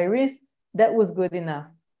a high risk, that was good enough.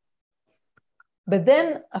 But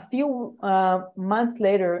then a few months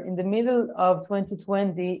later, in the middle of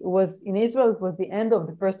 2020, it was in Israel, it was the end of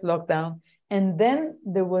the first lockdown. And then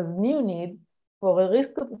there was new need for a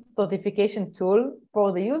risk stratification tool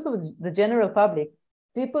for the use of the general public.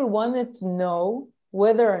 People wanted to know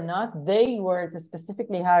whether or not they were at a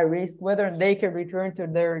specifically high risk, whether they can return to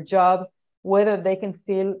their jobs, whether they can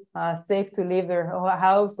feel safe to leave their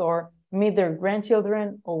house or meet their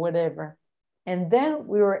grandchildren or whatever. And then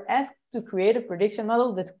we were asked to create a prediction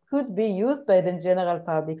model that could be used by the general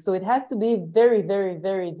public. So it has to be very, very,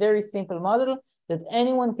 very, very simple model that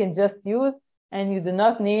anyone can just use. And you do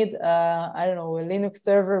not need, I don't know, a Linux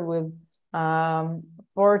server with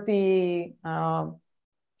 40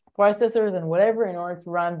 processors and whatever in order to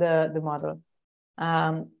run the model.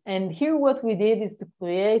 And here what we did is to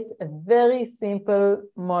create a very simple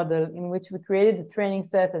model in which we created the training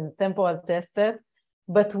set and the temporal test set,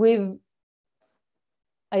 but we've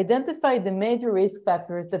identified the major risk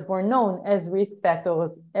factors that were known as risk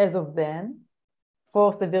factors as of then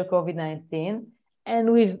for severe COVID-19.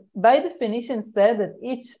 And we've, by definition, said that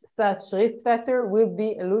each such risk factor will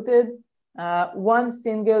be allotted one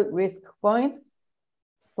single risk point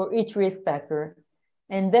for each risk factor.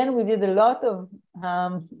 And then we did a lot of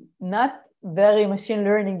not very machine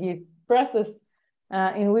learning process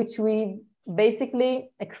in which we basically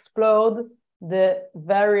explored the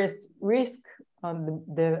various risk on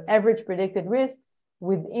the average predicted risk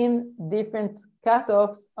within different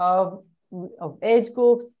cutoffs of age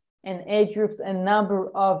groups and number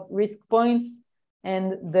of risk points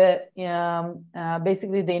and the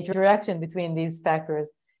basically the interaction between these factors.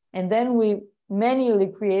 And then we manually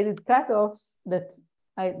created cutoffs that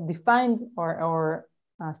I defined or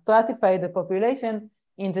stratified the population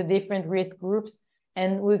into different risk groups.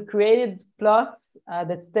 And we've created plots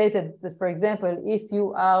that stated that, for example, if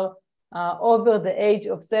you are over the age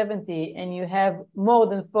of 70 and you have more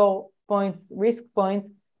than 4 points, risk points,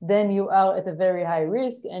 then you are at a very high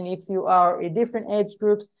risk. And if you are in different age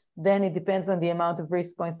groups, then it depends on the amount of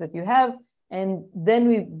risk points that you have. And then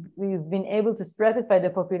we've been able to stratify the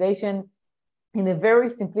population in a very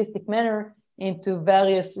simplistic manner into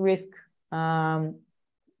various risk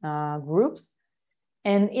groups.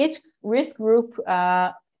 And each risk group,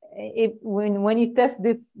 when you test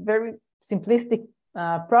this very simplistic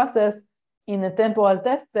process in a temporal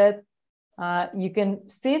test set, you can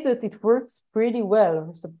see that it works pretty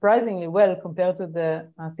well, surprisingly well compared to the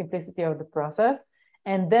simplicity of the process.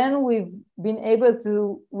 And then we've been able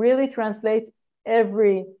to really translate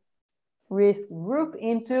every risk group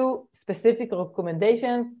into specific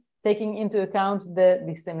recommendations, taking into account the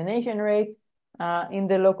dissemination rate in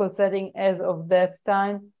the local setting as of that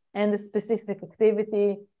time, and the specific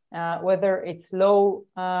activity, whether it's low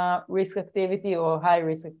risk activity or high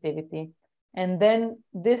risk activity. And then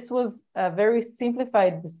this was a very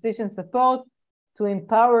simplified decision support to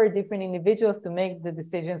empower different individuals to make the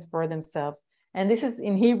decisions for themselves. And this is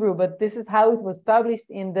in Hebrew, but this is how it was published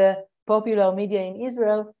in the popular media in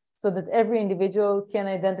Israel, so that every individual can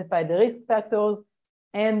identify the risk factors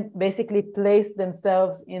and basically place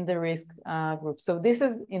themselves in the risk group. So this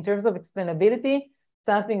is, in terms of explainability,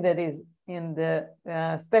 something that is in the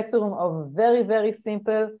spectrum of very, very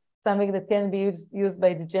simple, something that can be used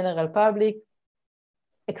by the general public,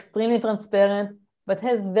 extremely transparent, but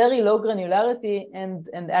has very low granularity, and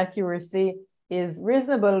accuracy is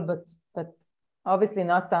reasonable, but obviously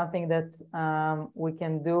not something that we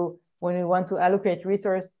can do when we want to allocate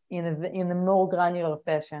resource in a more granular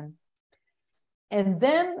fashion. And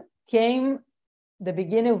then came the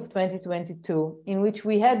beginning of 2022, in which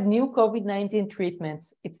we had new COVID-19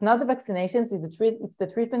 treatments. It's not the vaccinations, it's the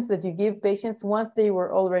treatments that you give patients once they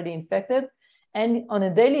were already infected. And on a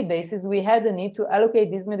daily basis, we had the need to allocate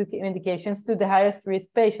these medications to the highest risk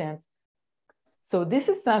patients. So this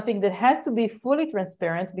is something that has to be fully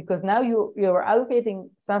transparent, because now you are allocating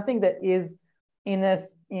something that is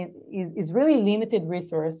is really limited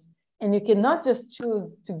resource, and you cannot just choose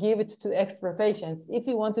to give it to extra patients. If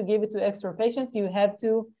you want to give it to extra patients, you have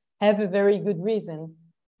to have a very good reason.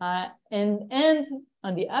 And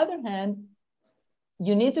on the other hand,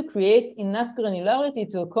 you need to create enough granularity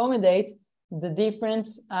to accommodate the different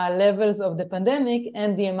levels of the pandemic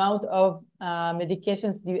and the amount of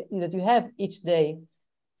medications that you have each day.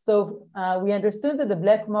 So we understood that the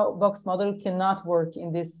black box model cannot work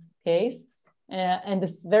in this case, and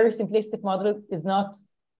this very simplistic model is not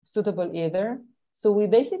suitable either. So we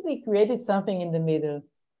basically created something in the middle.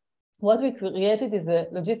 what we created is a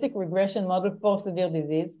logistic regression model for severe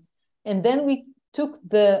disease. And then we took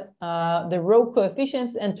the row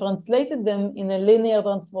coefficients and translated them in a linear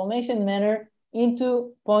transformation manner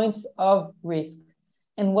into points of risk.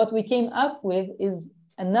 And what we came up with is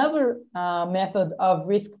another method of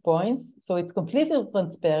risk points. So it's completely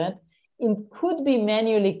transparent. It could be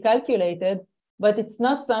manually calculated, but it's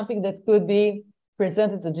not something that could be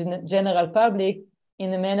presented to the general public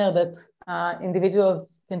in a manner that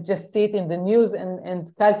individuals can just see it in the news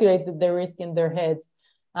and calculate the risk in their heads.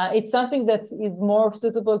 It's something that is more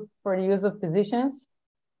suitable for the use of physicians.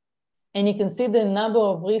 And you can see the number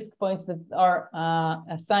of risk points that are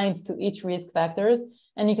assigned to each risk factors.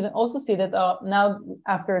 And you can also see that now,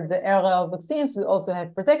 after the era of vaccines, we also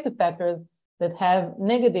have protective factors that have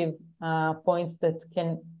negative points that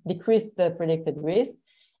can decrease the predicted risk.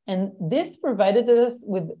 And this provided us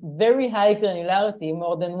with very high granularity,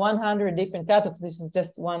 more than 100 different cutoffs. This is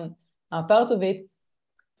just one part of it.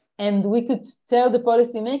 And we could tell the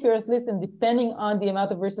policymakers, listen, depending on the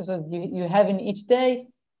amount of resources you have in each day,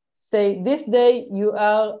 say this day you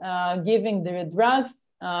are giving the drugs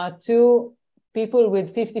to people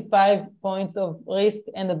with 55 points of risk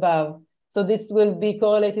and above. So this will be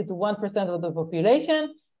correlated to 1% of the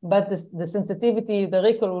population, but the sensitivity, the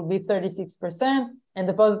recall will be 36%, and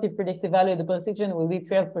the positive predictive value, the precision will be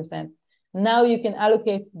 12%. Now you can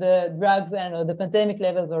allocate the drugs, and the pandemic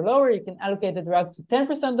levels are lower. You can allocate the drugs to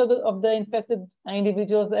 10% of the infected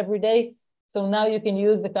individuals every day. So now you can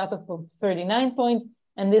use the cutoff of 39 points,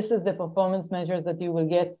 and this is the performance measures that you will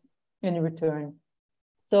get in return.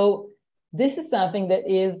 So this is something that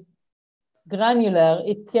is granular.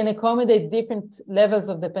 It can accommodate different levels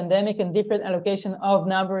of the pandemic and different allocation of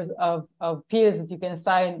numbers of pills that you can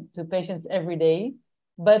assign to patients every day.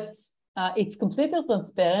 But it's completely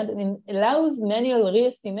transparent, and it allows manual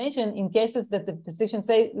re-estimation in cases that the physician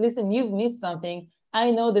say, listen, you've missed something.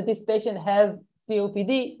 I know that this patient has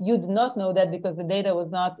COPD. You do not know that because the data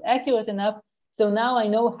was not accurate enough. So now I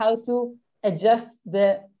know how to adjust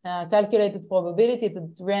the calculated probability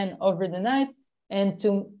that ran over the night and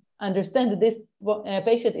to understand that this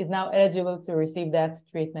patient is now eligible to receive that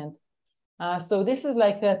treatment. So this is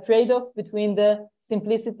like a trade-off between the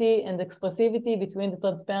simplicity and expressivity, between the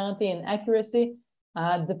transparency and accuracy.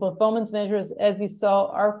 The performance measures, as you saw,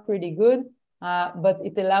 are pretty good, but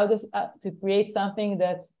it allowed us to create something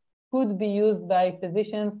that could be used by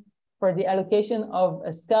physicians for the allocation of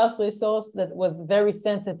a scarce resource that was very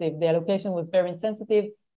sensitive. The allocation was very sensitive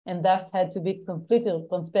and thus had to be completely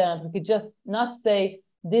transparent. We could just not say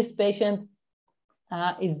this patient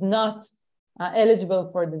is not eligible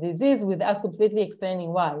for the disease without completely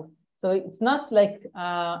explaining why. So it's not like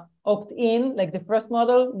opt-in, like the first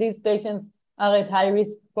model. These patients are at high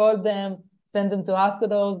risk, call them, send them to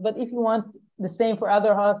hospitals. But if you want the same for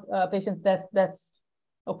other patients, that's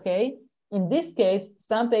okay. In this case,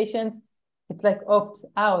 some patients, it's like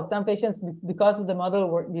opt-out. Some patients, because of the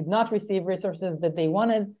model, did not receive resources that they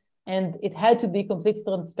wanted, and it had to be completely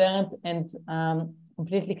transparent and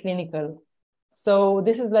completely clinical. So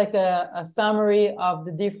this is like a summary of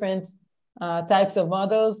the different types of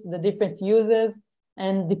models, the different uses,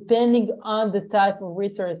 and depending on the type of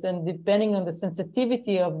resource and depending on the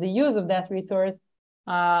sensitivity of the use of that resource,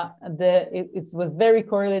 it was very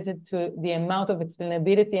correlated to the amount of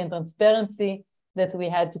explainability and transparency that we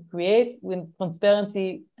had to create. When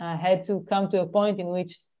transparency had to come to a point in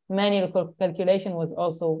which manual calculation was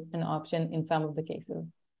also an option in some of the cases.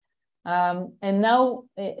 And now,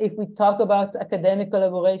 if we talk about academic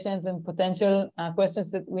collaborations and potential questions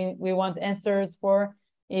that we want answers for,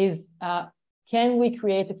 is can we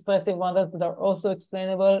create expressive models that are also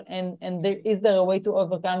explainable? And is there a way to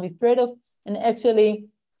overcome this trade-off? And actually,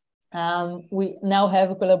 we now have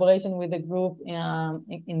a collaboration with a group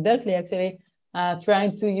in Berkeley, actually,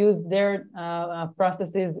 trying to use their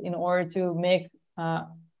processes in order to make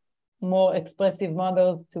more expressive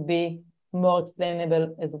models to be more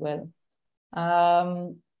explainable as well.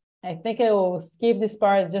 I think I will skip this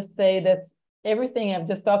part, just say that everything I've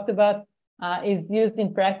just talked about is used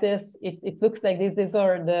in practice. It looks like this. These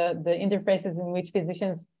are the interfaces in which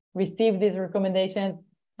physicians receive these recommendations.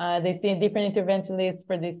 They see different interventionalists,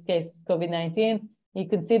 for this case, COVID-19. You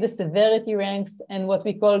can see the severity ranks and what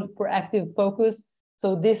we call proactive focus.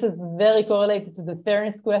 So this is very correlated to the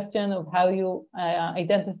fairness question of how you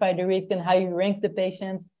identify the risk and how you rank the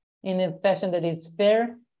patients in a fashion that is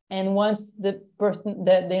fair. And once the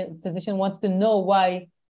physician wants to know why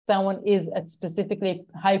someone is at specifically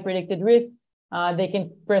high predicted risk, they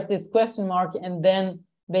can press this question mark, and then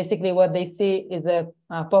basically what they see is a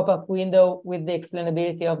pop-up window with the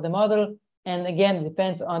explainability of the model. And again, it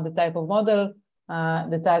depends on the type of model.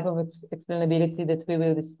 the type of explainability that we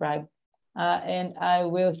will describe. And I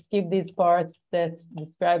will skip these parts that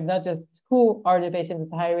describe not just who are the patients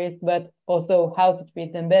at high risk, but also how to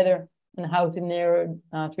treat them better and how to narrow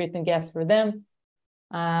treatment gaps for them.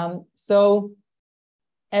 So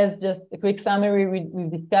as just a quick summary,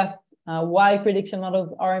 we've discussed why prediction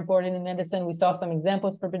models are important in medicine. We saw some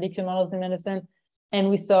examples for prediction models in medicine, and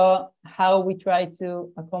we saw how we try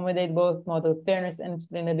to accommodate both model fairness and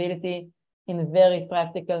explainability in very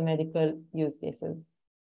practical medical use cases.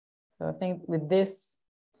 So I think with this,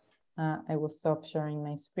 I will stop sharing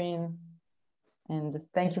my screen, and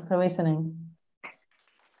thank you for listening.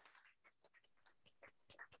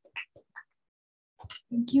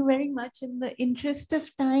 Thank you very much. In the interest of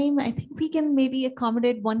time, I think we can maybe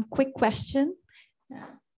accommodate one quick question.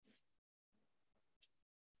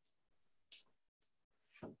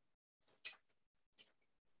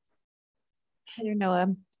 Heather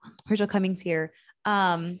Noah, Herschel Cummings here.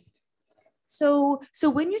 So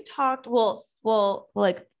when you talked,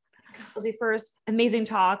 like, I'll say first, amazing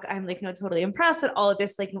talk. I'm like, totally impressed at all of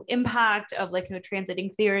this, like, impact of like, translating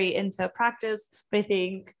theory into practice. But I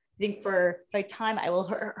think for like time, I will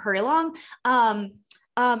hurry along.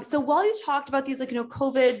 So while you talked about these, like,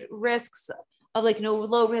 COVID risks of like,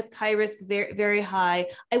 low risk, high risk, very, very high,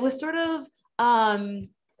 I was sort of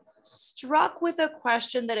struck with a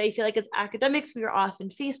question that I feel like as academics we are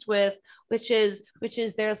often faced with, which is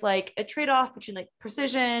there's like a trade-off between like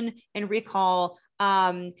precision and recall.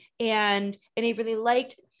 And I really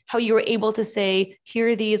liked how you were able to say, here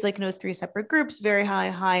are these like, three separate groups, very high,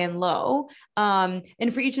 high, and low.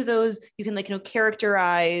 And for each of those, you can like,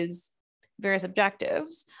 characterize various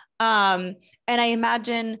objectives. And I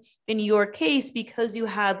imagine in your case, because you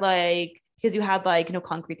had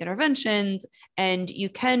concrete interventions and you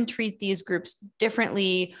can treat these groups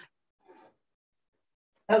differently,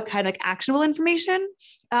 that was kind of like actionable information.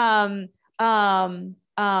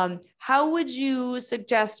 How would you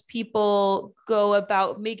suggest people go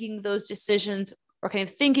about making those decisions, or kind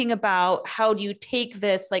of thinking about how do you take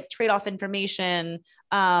this like trade-off information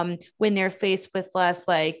when they're faced with less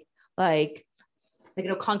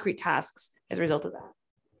concrete tasks as a result of that?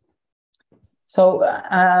 So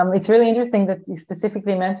it's really interesting that you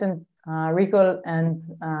specifically mentioned recall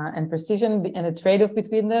and precision and the trade-off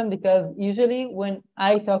between them, because usually when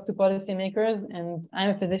I talk to policymakers, and I'm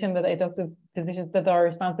a physician, but I talk to physicians that are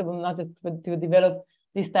responsible not just to develop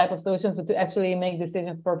these type of solutions, but to actually make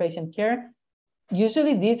decisions for patient care.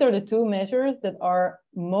 Usually these are the two measures that are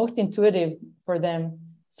most intuitive for them.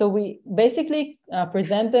 So we basically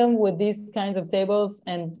present them with these kinds of tables,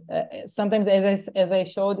 and sometimes as I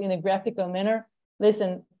showed in a graphical manner,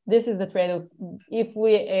 listen, this is the trade-off. If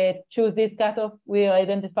we choose this cutoff, we'll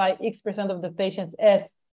identify X% of the patients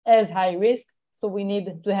as high risk. So we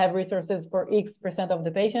need to have resources for X% of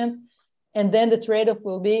the patients. And then the trade-off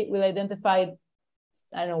will be, we'll identify,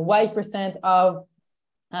 Y% of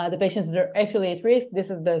the patients that are actually at risk. This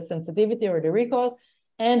is the sensitivity or the recall.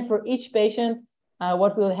 And for each patient,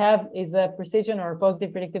 what we'll have is a precision or a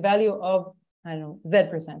positive predictive value of,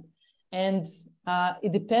 Z%. And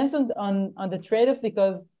it depends on the trade-off,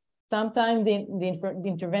 because sometimes the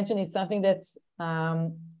intervention is something that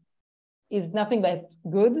is nothing but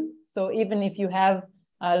good. So even if you have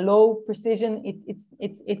a low precision,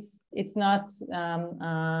 it's not,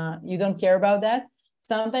 you don't care about that.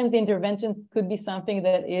 Sometimes the intervention could be something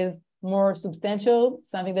that is more substantial,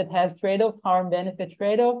 something that has trade-off, harm-benefit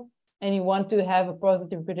trade-off, and you want to have a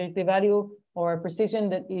positive predictive value or a precision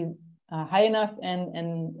that is high enough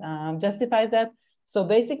and justifies that. So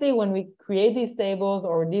basically, when we create these tables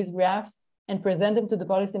or these graphs and present them to the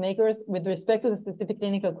policymakers with respect to the specific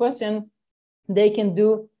clinical question, they can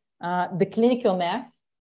do the clinical math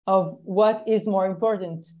of what is more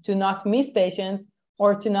important, to not miss patients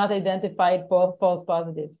or to not identify false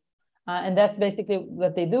positives. And that's basically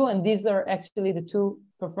what they do. And these are actually the two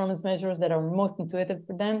performance measures that are most intuitive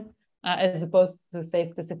for them, as opposed to, say,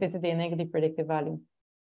 specificity and negative predictive value.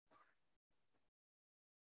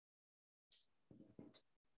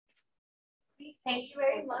 Thank you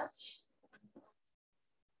very much.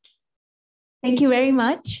 Thank you very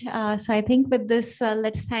much. So I think with this,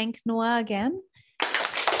 let's thank Noah again.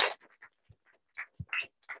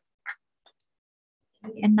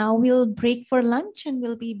 And now we'll break for lunch, and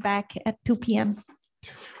we'll be back at 2 p.m.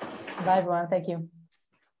 Bye, everyone. Thank you.